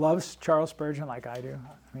anyone love Charles Spurgeon like I do?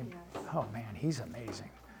 I mean, oh man, he's amazing.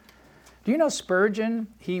 Do you know Spurgeon,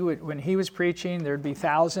 when he was preaching, there'd be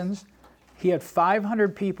thousands. He had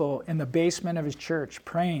 500 people in the basement of his church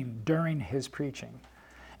praying during his preaching.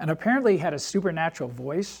 And apparently he had a supernatural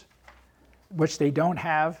voice, which they don't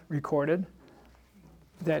have recorded.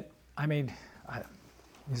 He's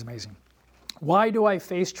amazing. Why do I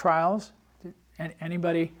face trials?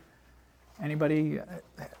 Anybody?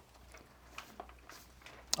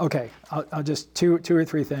 Okay, I'll just two or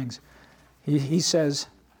three things. He says,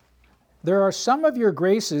 there are some of your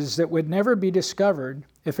graces that would never be discovered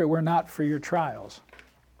if it were not for your trials.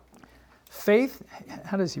 Faith,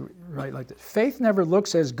 how does he write like this? Faith never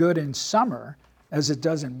looks as good in summer as it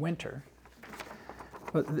does in winter.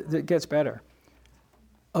 But it gets better.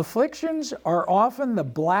 Afflictions are often the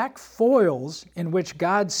black foils in which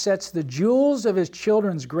God sets the jewels of his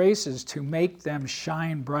children's graces to make them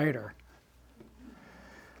shine brighter.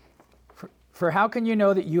 For how can you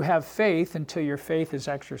know that you have faith until your faith is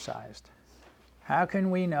exercised? How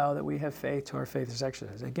can we know that we have faith till our faith is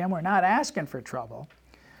exercised? Again, we're not asking for trouble.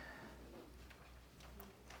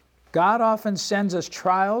 God often sends us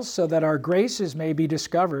trials so that our graces may be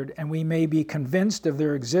discovered and we may be convinced of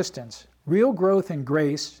their existence. Real growth in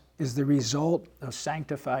grace is the result of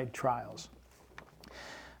sanctified trials.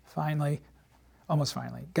 Almost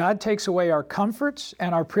finally, God takes away our comforts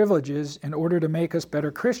and our privileges in order to make us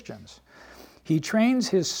better Christians. He trains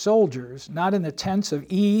his soldiers not in the tents of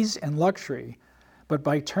ease and luxury, but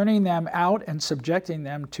by turning them out and subjecting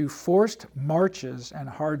them to forced marches and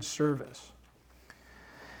hard service.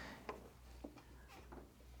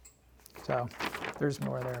 So there's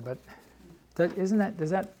more there, but does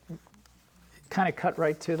that kind of cut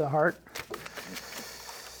right to the heart?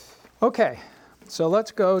 Okay, so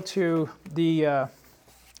let's go to the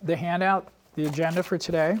handout, the agenda for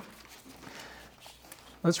today.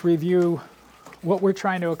 Let's review what we're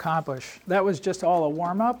trying to accomplish. That was just all a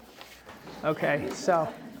warm-up. Okay,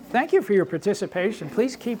 so thank you for your participation.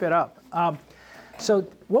 Please keep it up. So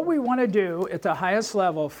what we want to do at the highest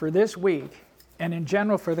level for this week, and in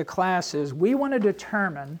general for the class, is we want to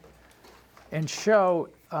determine and show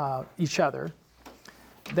each other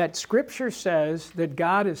that Scripture says that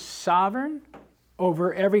God is sovereign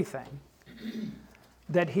over everything,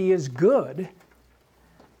 that he is good,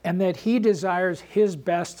 and that he desires his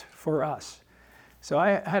best for us. So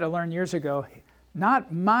I had to learn years ago,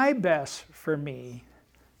 not my best for me,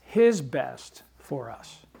 his best for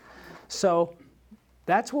us. So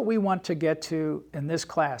that's what we want to get to in this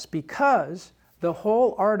class, because the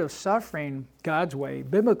whole art of suffering God's way,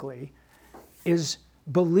 biblically, is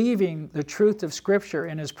believing the truth of Scripture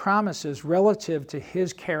and his promises relative to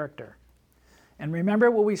his character. And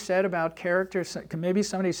remember what we said about character? Maybe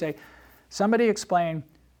somebody explain,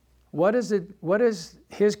 what does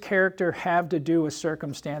his character have to do with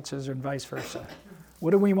circumstances and vice versa?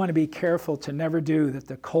 What do we want to be careful to never do that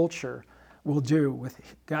the culture will do with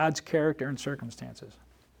God's character and circumstances?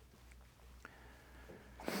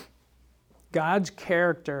 God's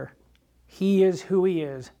character, he is who he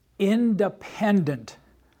is, independent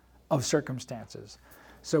of circumstances.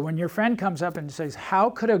 So when your friend comes up and says, how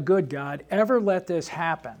could a good God ever let this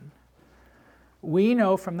happen? We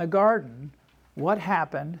know from the garden what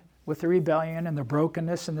happened with the rebellion and the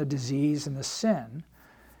brokenness and the disease and the sin.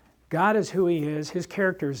 God is who he is. His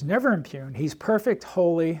character is never impugned. He's perfect,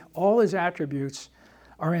 holy. All his attributes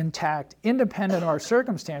are intact, independent of our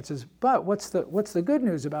circumstances. But what's the good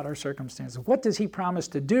news about our circumstances? What does he promise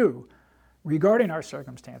to do regarding our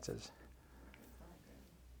circumstances?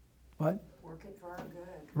 What? Work it for our good.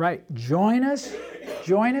 Right. Join us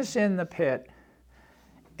in the pit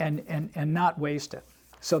and not waste it.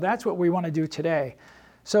 So that's what we want to do today.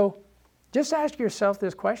 So just ask yourself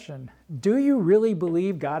this question. Do you really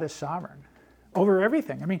believe God is sovereign over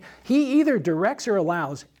everything? I mean, he either directs or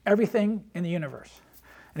allows everything in the universe.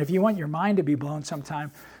 And if you want your mind to be blown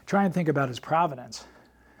sometime, try and think about his providence.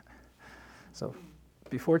 So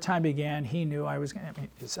before time began, he knew I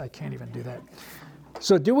can't even do that.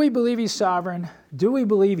 So do we believe he's sovereign? Do we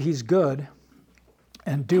believe he's good?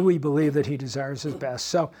 And do we believe that he desires his best?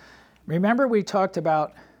 So remember we talked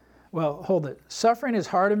about, suffering is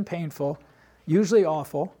hard and painful, usually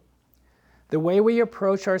awful. The way we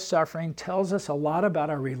approach our suffering tells us a lot about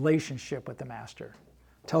our relationship with the Master.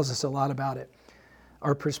 Tells us a lot about it.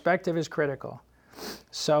 Our perspective is critical.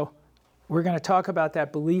 So we're going to talk about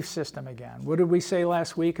that belief system again. What did we say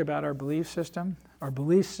last week about our belief system? Our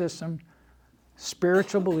belief system,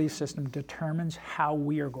 spiritual belief system, determines how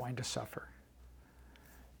we are going to suffer.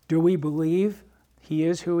 Do we believe he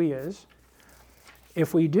is who he is?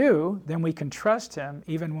 If we do, then we can trust him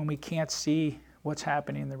even when we can't see what's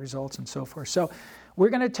happening, the results, and so forth. So we're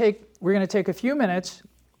going to take a few minutes.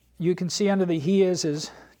 You can see under the he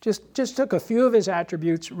is just took a few of his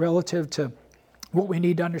attributes relative to what we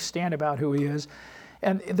need to understand about who he is.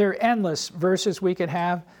 And there are endless verses we could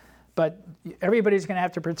have, but everybody's going to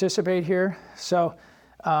have to participate here. So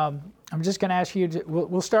I'm just going to ask you,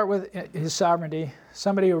 we'll start with his sovereignty.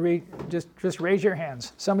 Somebody will read, just raise your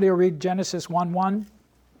hands. Somebody will read Genesis 1:1.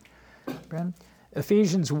 Ben.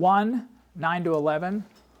 Ephesians 1:9-11.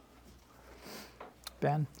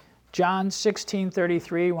 Ben. John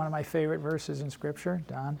 16:33, one of my favorite verses in Scripture.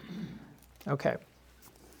 Don. Okay.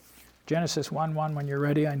 Genesis 1:1, when you're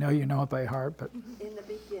ready. I know you know it by heart, but. In the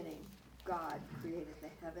beginning, God created the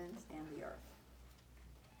heavens and the earth.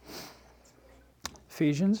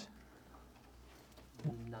 Ephesians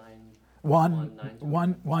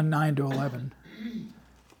 1:9-11.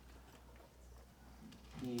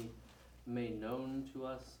 He made known to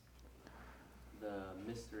us the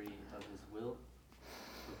mystery of his will,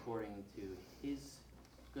 according to his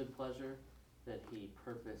good pleasure that he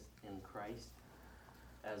purposed in Christ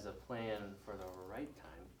as a plan for the right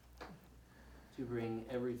time to bring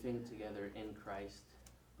everything together in Christ,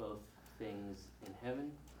 both things in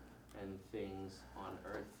heaven and things on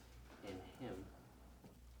earth in him.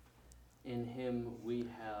 In him we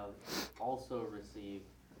have also received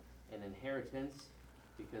an inheritance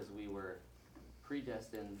because we were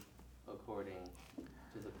predestined according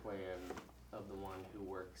to the plan of the one who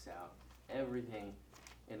works out everything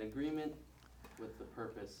in agreement with the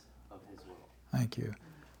purpose of his will. Thank you.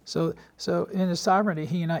 So in his sovereignty,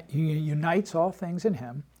 he unites all things in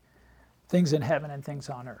him, things in heaven and things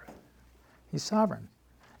on earth. He's sovereign.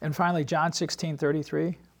 And finally, John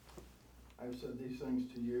 16:33. I've said these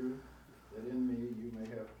things to you, that in me you may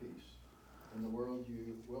have peace. In the world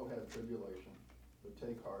you will have tribulation, but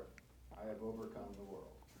take heart, I have overcome the world.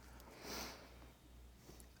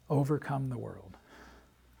 Overcome the world.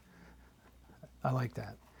 I like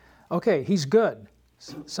that. Okay, he's good.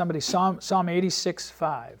 Somebody, Psalm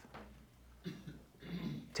 86:5.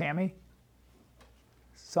 Tammy?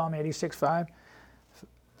 Psalm 86:5.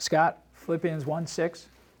 Scott, Philippians 1:6.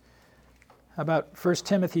 How about 1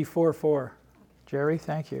 Timothy 4:4? Jerry,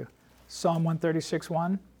 thank you. Psalm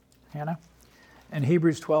 136:1. Hannah? And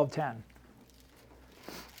Hebrews 12:10.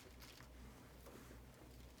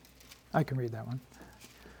 I can read that one.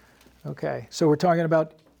 Okay, so we're talking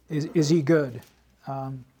about, is he good?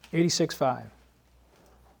 86:5.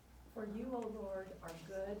 For you, O Lord, are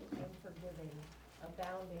good and forgiving,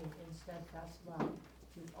 abounding in steadfast love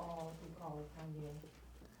to all who call upon you.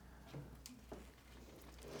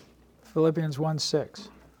 Philippians 1:6.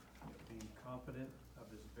 Being confident of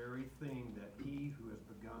this very thing, that he who has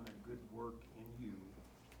begun a good work in you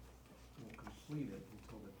will complete it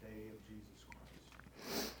until the day of Jesus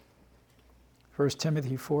Christ. 1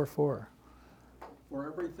 Timothy 4:4. For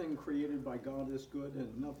everything created by God is good,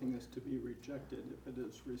 and nothing is to be rejected if it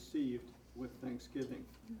is received with thanksgiving.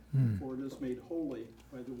 For it is made holy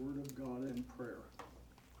by the word of God and prayer.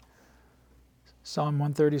 Psalm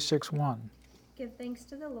 136:1. Give thanks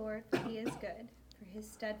to the Lord, for he is good, for his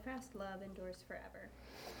steadfast love endures forever.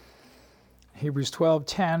 Hebrews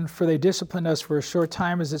 12:10. For they disciplined us for a short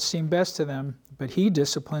time as it seemed best to them, but he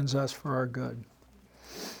disciplines us for our good.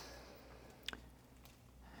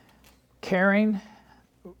 Caring,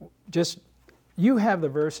 just, you have the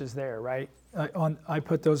verses there, right? I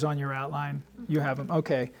put those on your outline. You have them.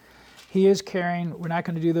 Okay. He is caring. We're not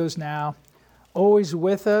going to do those now. Always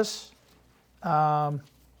with us.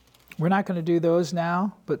 We're not going to do those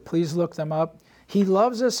now, but please look them up. He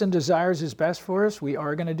loves us and desires his best for us. We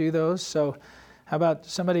are going to do those. So how about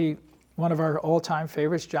somebody, one of our all-time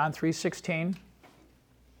favorites, John 3:16.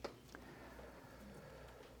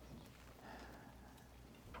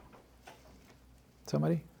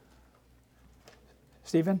 Somebody?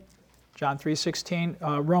 Stephen? John 3:16.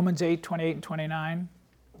 Romans 8:28 and 29.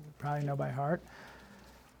 Probably know by heart.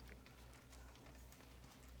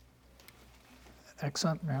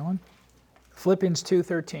 Excellent, Marilyn. Philippians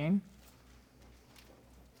 2:13.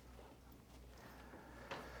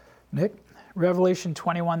 Nick? Revelation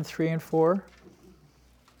 21:3 and 4.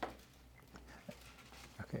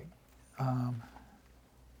 Okay.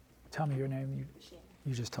 Tell me your name.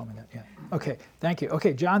 You just told me that, yeah. Okay, thank you.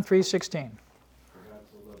 Okay, John 3:16. For God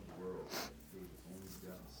so loved the world that he gave his only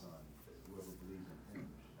begotten Son, that whoever believes in him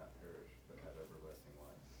should not perish, but have everlasting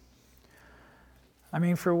life. I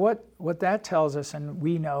mean, for what that tells us, and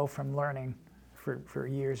we know from learning for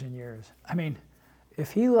years and years, I mean,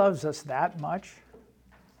 if he loves us that much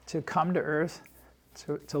to come to earth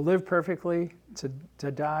to live perfectly,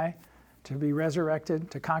 to die, to be resurrected,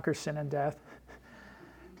 to conquer sin and death.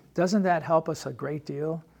 Doesn't that help us a great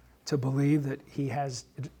deal to believe that he has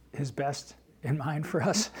his best in mind for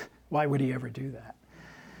us? Why would he ever do that?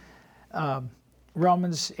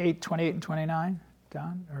 Romans 8:28 and 29,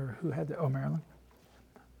 Don, or who had the, Marilyn?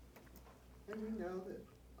 And we know that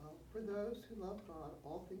for those who love God,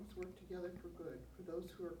 all things work together for good, for those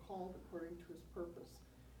who are called according to his purpose.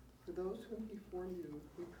 For those whom he foreknew,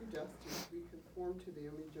 he predestined to be conformed to the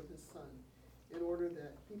image of his Son, in order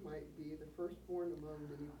that he might be the firstborn among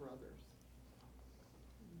many brothers.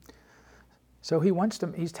 So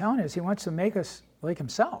he's telling us he wants to make us like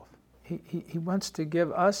himself. He wants to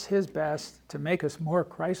give us his best to make us more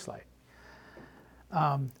Christ-like.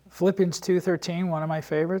 Philippians 2:13, one of my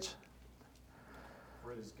favorites.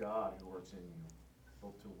 For it is God who works in you,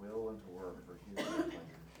 both to will and to work for his good pleasure.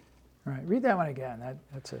 All right, read that one again.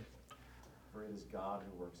 That's it. For it is God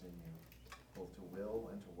who works in you, both to will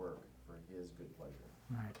and to work for his good pleasure.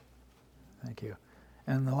 All right. Thank you.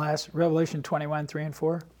 And the last, Revelation 21:3 and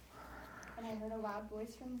 4. And I heard a loud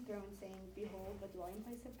voice from the throne saying, Behold, the dwelling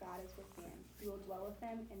place of God is with man. He will dwell with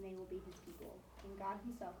them, and they will be his people. And God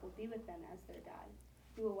himself will be with them as their God.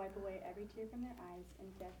 He will wipe away every tear from their eyes, and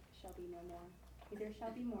death shall be no more. Neither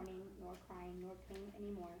shall be mourning, nor crying, nor pain any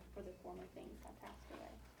more, for the former things have passed away.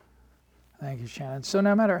 Thank you, Shannon. So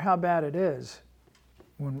no matter how bad it is,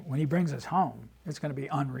 when he brings us home, it's going to be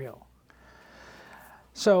unreal.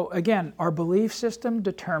 So again, our belief system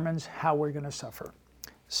determines how we're going to suffer.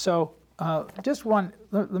 So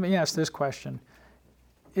let me ask this question.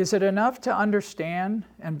 Is it enough to understand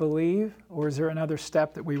and believe, or is there another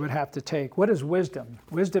step that we would have to take? What is wisdom?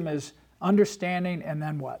 Wisdom is understanding and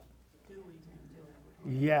then what?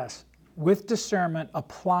 Yes, with discernment,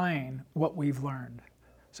 applying what we've learned.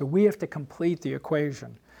 So we have to complete the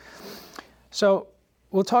equation. So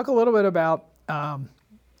we'll talk a little bit about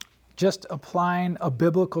just applying a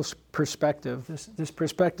biblical perspective, this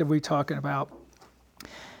perspective we're talking about.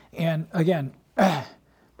 And again,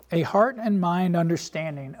 a heart and mind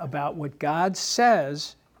understanding about what God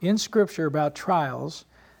says in Scripture about trials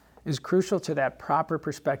is crucial to that proper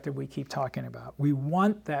perspective we keep talking about. We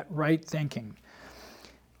want that right thinking.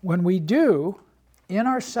 When we do, in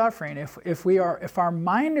our suffering, if our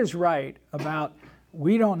mind is right about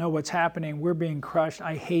we don't know what's happening, we're being crushed,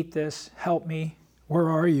 I hate this, help me, where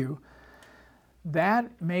are you? That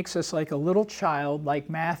makes us like a little child, like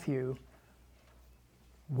Matthew,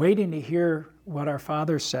 waiting to hear what our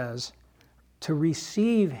Father says, to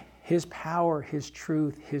receive his power, his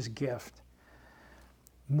truth, his gift.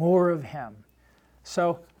 More of him.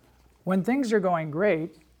 So when things are going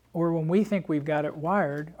great, or when we think we've got it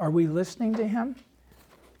wired, are we listening to him?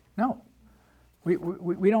 No. We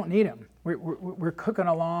don't need him. We're cooking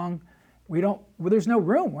along. There's no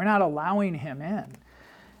room. We're not allowing him in.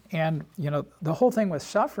 And, the whole thing with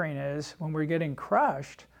suffering is, when we're getting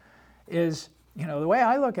crushed, is, the way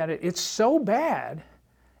I look at it, it's so bad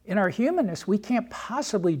in our humanness, we can't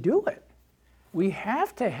possibly do it. We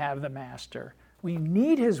have to have the Master. We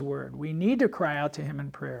need his word. We need to cry out to him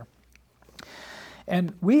in prayer.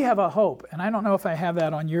 And we have a hope, and I don't know if I have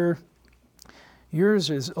that on yours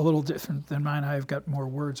is a little different than mine. I've got more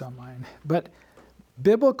words on mine. But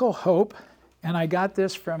biblical hope, and I got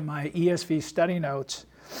this from my ESV study notes,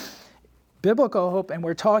 biblical hope, and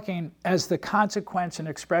we're talking as the consequence and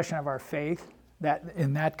expression of our faith, that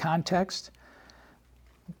in that context.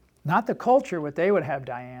 Not the culture, what they would have,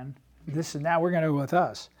 Diane. Now we're going to go with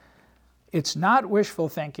us. It's not wishful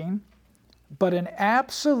thinking, but an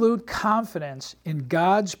absolute confidence in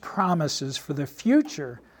God's promises for the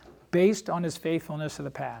future based on his faithfulness of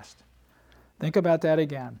the past. Think about that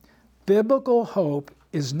again. Biblical hope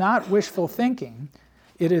is not wishful thinking.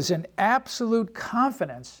 It is an absolute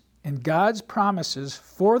confidence in God's promises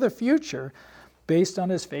for the future based on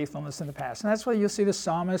his faithfulness in the past. And that's why you'll see the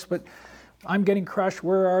psalmist, but I'm getting crushed.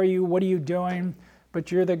 Where are you? What are you doing?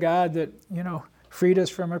 But you're the God that, freed us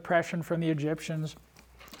from oppression from the Egyptians,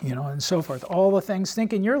 and so forth. All the things,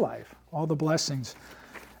 think in your life, all the blessings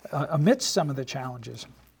amidst some of the challenges.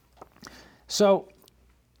 So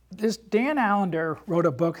this Dan Allender wrote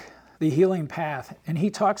a book, The Healing Path, and he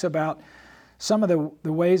talks about some of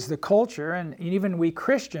the ways the culture and even we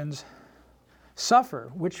Christians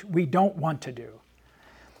suffer, which we don't want to do.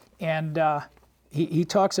 And he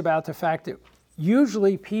talks about the fact that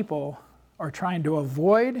usually people are trying to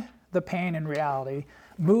avoid the pain in reality,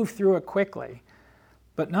 move through it quickly,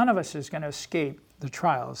 but none of us is going to escape the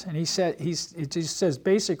trials. And he says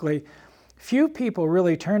basically, few people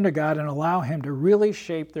really turn to God and allow him to really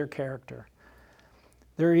shape their character.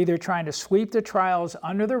 They're either trying to sweep the trials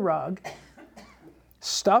under the rug,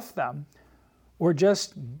 stuff them, or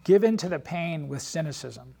just give in to the pain with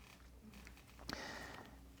cynicism.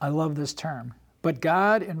 I love this term. But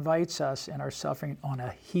God invites us in our suffering on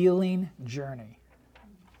a healing journey.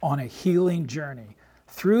 On a healing journey.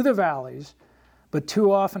 Through the valleys, but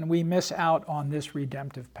too often we miss out on this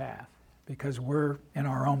redemptive path because we're in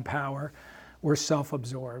our own power, we're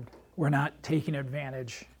self-absorbed, we're not taking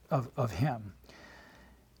advantage of Him.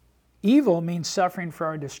 Evil means suffering for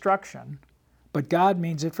our destruction, but God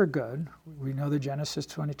means it for good. We know the Genesis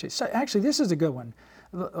 22. So actually, this is a good one.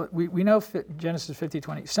 We know Genesis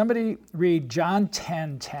 50:20. Somebody read John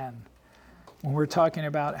 10:10 when we're talking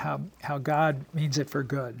about how God means it for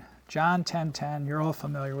good. John 10:10, you're all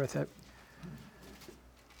familiar with it.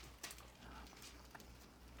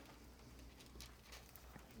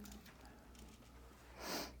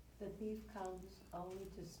 The thief comes only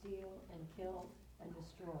to steal and kill and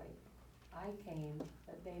destroy. I came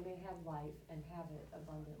that they may have life and have it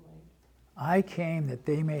abundantly. I came that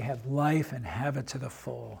they may have life and have it to the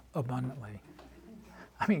full, abundantly.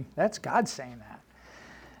 I mean, that's God saying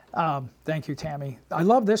that. Thank you, Tammy. I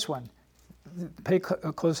love this one. Pay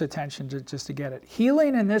close attention just to get it.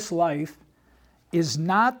 Healing in this life is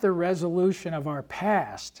not the resolution of our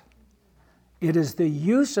past. It is the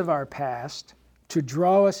use of our past to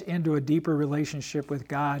draw us into a deeper relationship with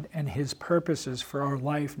God and His purposes for our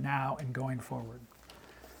life now and going forward.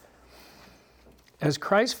 As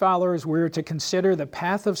Christ followers, we're to consider the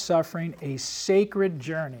path of suffering a sacred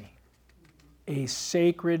journey. A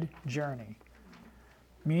sacred journey.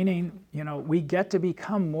 Meaning, we get to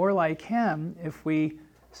become more like Him if we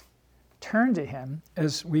turn to Him,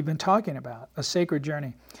 as we've been talking about, a sacred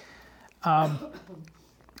journey. I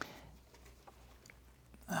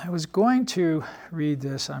was going to read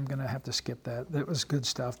this. I'm going to have to skip that. That was good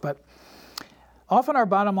stuff. But often our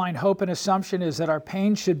bottom line hope and assumption is that our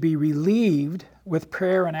pain should be relieved with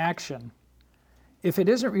prayer and action. If it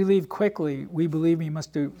isn't relieved quickly, we believe we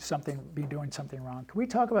must be doing something wrong. Can we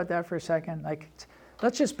talk about that for a second?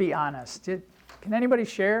 Let's just be honest. Can anybody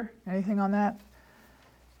share anything on that?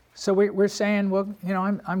 So we're saying, well,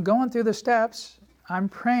 I'm going through the steps. I'm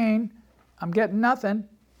praying. I'm getting nothing.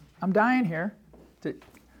 I'm dying here.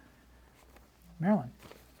 Marilyn.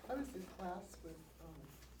 I was in class with,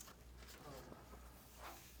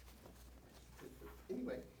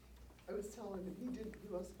 anyway, I was telling him he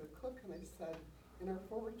wasn't a cook, and I said, in our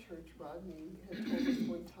former church, Rodney had told us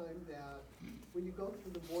one time that when you go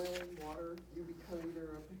through the boiling water, you become either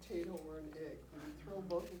a potato or an egg. When you throw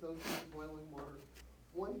both of those in the boiling water,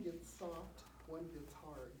 one gets soft, one gets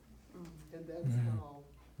hard. And that's how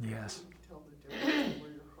you tell the difference of where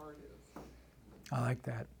your heart is. I like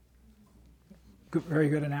that. Good, very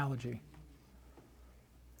good analogy.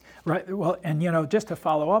 Right. Well, and just to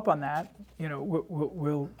follow up on that,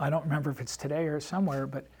 we'll I don't remember if it's today or somewhere,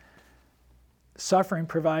 but suffering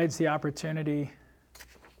provides the opportunity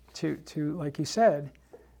to like you said,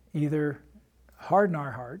 either harden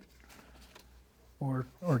our heart or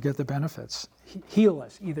get the benefits. Heal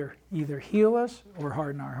us, either heal us or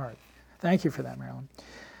harden our heart. Thank you for that, Marilyn.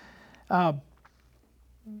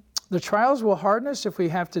 The trials will harden us if we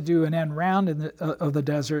have to do an end round of the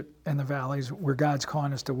desert and the valleys where God's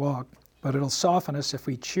calling us to walk. But it'll soften us if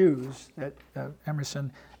we choose,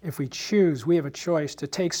 Emerson, if we choose, we have a choice to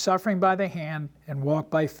take suffering by the hand and walk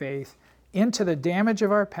by faith into the damage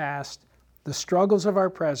of our past, the struggles of our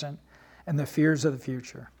present, and the fears of the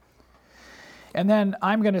future. And then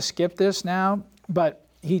I'm going to skip this now, but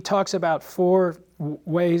he talks about 4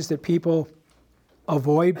 ways that people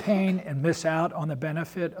avoid pain and miss out on the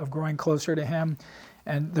benefit of growing closer to Him.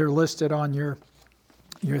 And they're listed on your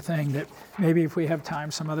thing that maybe if we have time,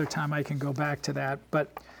 some other time I can go back to that.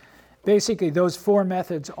 But basically those 4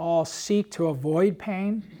 methods all seek to avoid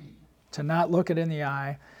pain, to not look it in the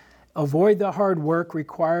eye, avoid the hard work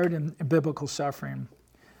required in biblical suffering.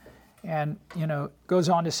 And, goes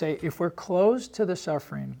on to say, if we're closed to the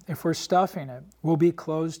suffering, if we're stuffing it, we'll be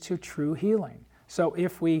closed to true healing. So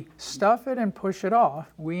if we stuff it and push it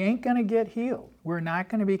off, we ain't going to get healed. We're not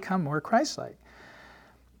going to become more Christ-like.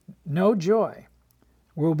 No joy.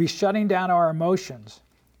 We'll be shutting down our emotions.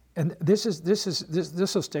 And this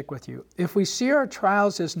will stick with you. If we see our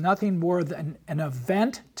trials as nothing more than an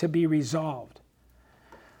event to be resolved,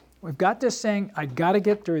 we've got this thing, I got to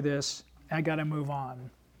get through this, I got to move on.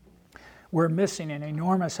 We're missing an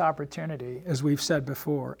enormous opportunity, as we've said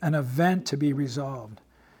before, an event to be resolved.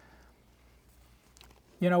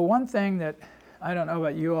 One thing that, I don't know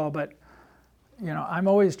about you all, but, I'm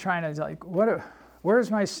always trying to,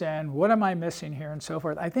 where's my sin? What am I missing here? And so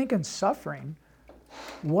forth. I think in suffering,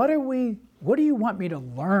 what do you want me to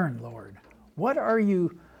learn, Lord? What are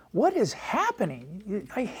you What is happening?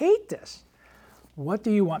 I hate this. What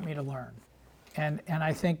do you want me to learn? And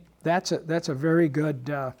I think that's a very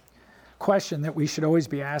good question that we should always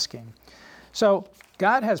be asking. So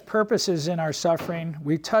God has purposes in our suffering.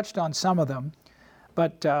 We touched on some of them,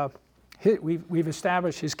 but we've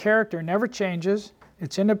established His character never changes.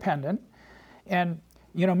 It's independent. And,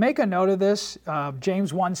 make a note of this.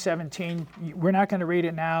 James 1:17, we're not going to read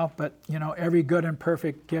it now, but, every good and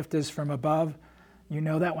perfect gift is from above. You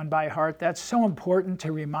know that one by heart. That's so important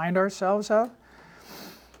to remind ourselves of.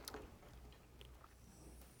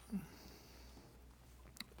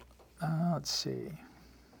 Let's see.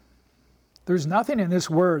 There's nothing in this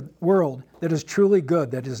world that is truly good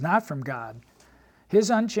that is not from God. His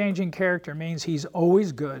unchanging character means He's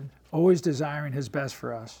always good, always desiring His best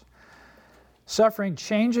for us. Suffering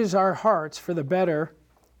changes our hearts for the better,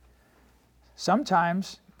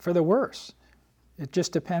 sometimes for the worse. It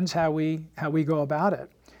just depends how we go about it.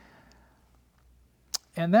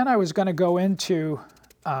 And then I was going to go into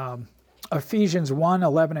Ephesians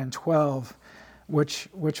 1:11 and 12, which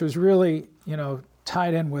was really,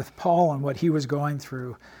 tied in with Paul and what he was going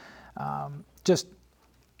through.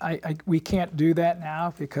 We can't do that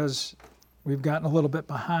now because we've gotten a little bit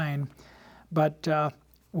behind. But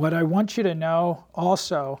what I want you to know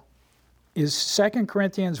also is 2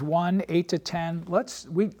 Corinthians 1:8-10.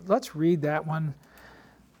 Let's read that one.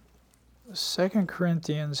 2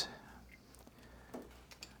 Corinthians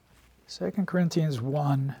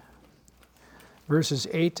 1, verses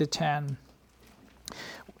 8-10.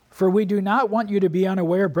 For we do not want you to be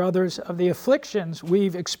unaware, brothers, of the afflictions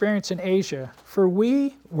we've experienced in Asia, for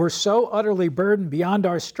we were so utterly burdened beyond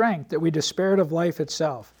our strength that we despaired of life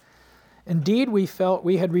itself. Indeed, we felt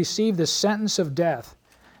we had received the sentence of death.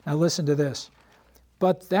 Now listen to this.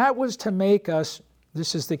 But that was to make us,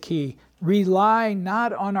 this is the key, rely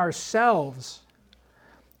not on ourselves,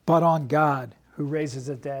 but on God who raises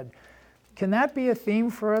the dead. Can that be a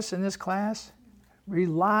theme for us in this class?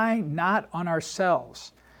 Rely not on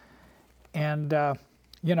ourselves. And,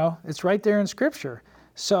 it's right there in Scripture.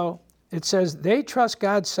 So it says, they trust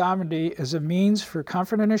God's sovereignty as a means for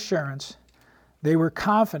comfort and assurance. They were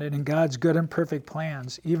confident in God's good and perfect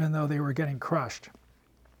plans, even though they were getting crushed.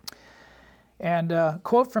 And a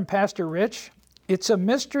quote from Pastor Rich, it's a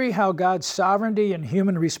mystery how God's sovereignty and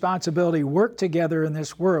human responsibility work together in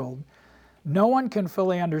this world. No one can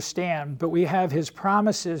fully understand, but we have His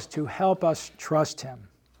promises to help us trust Him.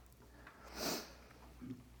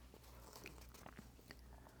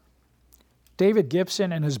 David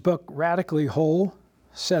Gibson, in his book Radically Whole,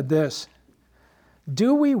 said this,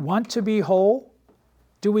 do we want to be whole?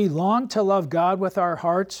 Do we long to love God with our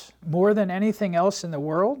hearts more than anything else in the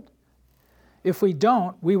world? If we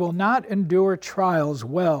don't, we will not endure trials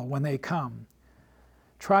well when they come.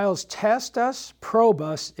 Trials test us, probe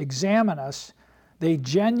us, examine us. They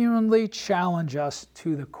genuinely challenge us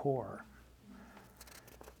to the core.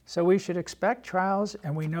 So we should expect trials,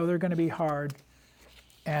 and we know they're going to be hard.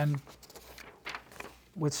 And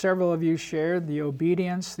what several of you shared, the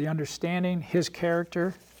obedience, the understanding, His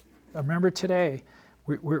character. Remember today,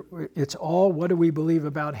 it's all what do we believe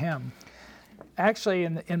about Him. Actually,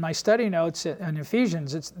 in my study notes in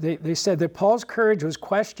Ephesians, they said that Paul's courage was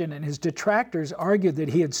questioned and his detractors argued that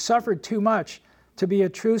he had suffered too much to be a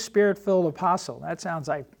true Spirit-filled apostle. That sounds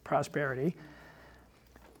like prosperity.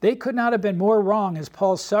 They could not have been more wrong, as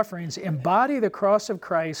Paul's sufferings embody the cross of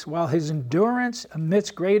Christ, while his endurance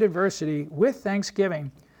amidst great adversity with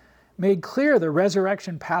thanksgiving made clear the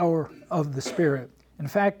resurrection power of the Spirit. In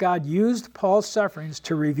fact, God used Paul's sufferings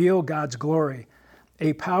to reveal God's glory,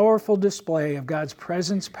 a powerful display of God's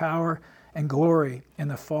presence, power, and glory in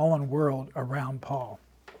the fallen world around Paul.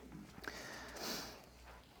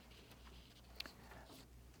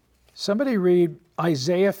 Somebody read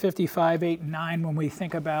Isaiah 55:8-9 when we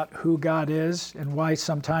think about who God is and why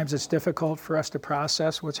sometimes it's difficult for us to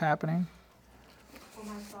process what's happening. For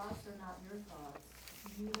my thoughts are not your thoughts,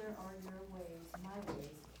 neither are your ways my ways,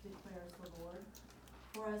 declares the Lord.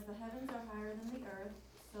 For as the heavens are higher than the earth,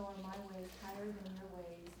 so are my ways higher than your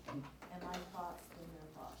ways, and my thoughts than your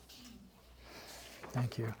thoughts.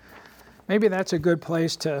 Thank you. Maybe that's a good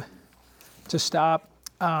place to stop.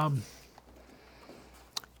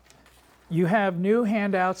 You have new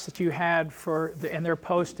handouts that you had and they're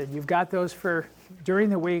posted. You've got those for during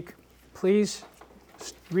the week. Please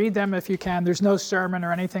read them if you can. There's no sermon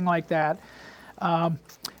or anything like that. I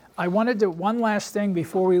wanted to, one last thing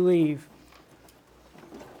before we leave.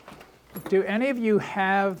 Do any of you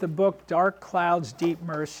have the book Dark Clouds, Deep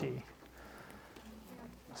Mercy?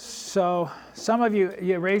 So some of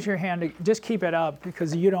you raise your hand. Just keep it up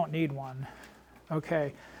because you don't need one.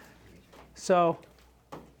 Okay. So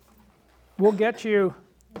we'll get you,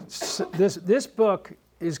 this book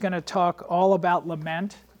is going to talk all about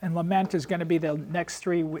lament, and lament is going to be the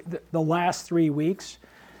last 3 weeks.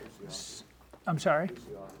 I'm sorry?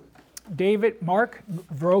 Mark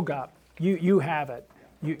Vroegop. You have it.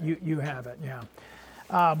 You have it, yeah.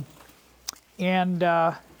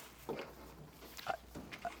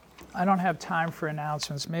 I don't have time for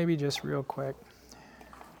announcements, maybe just real quick.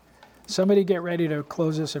 Somebody get ready to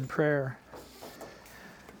close us in prayer.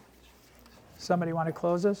 Somebody want to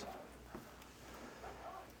close us?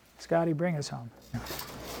 Scotty, bring us home.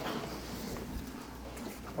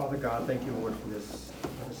 Father God, thank you, Lord, for this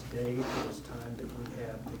day, for this time that we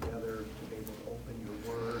have together to be able to open your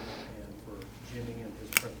word, and for Jimmy and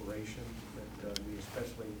his preparation. But we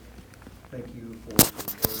especially thank you for your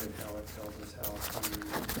word and how it tells us how to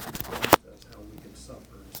teach us how we can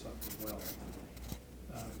suffer and suffer well.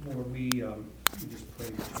 Lord, we just pray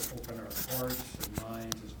that you open our hearts and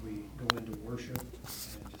minds as we go into worship,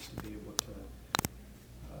 and just to be able to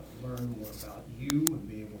learn more about you and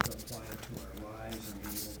be able to apply it to our lives and be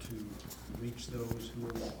able to reach those who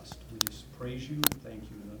are lost. We just praise you and thank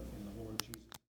you in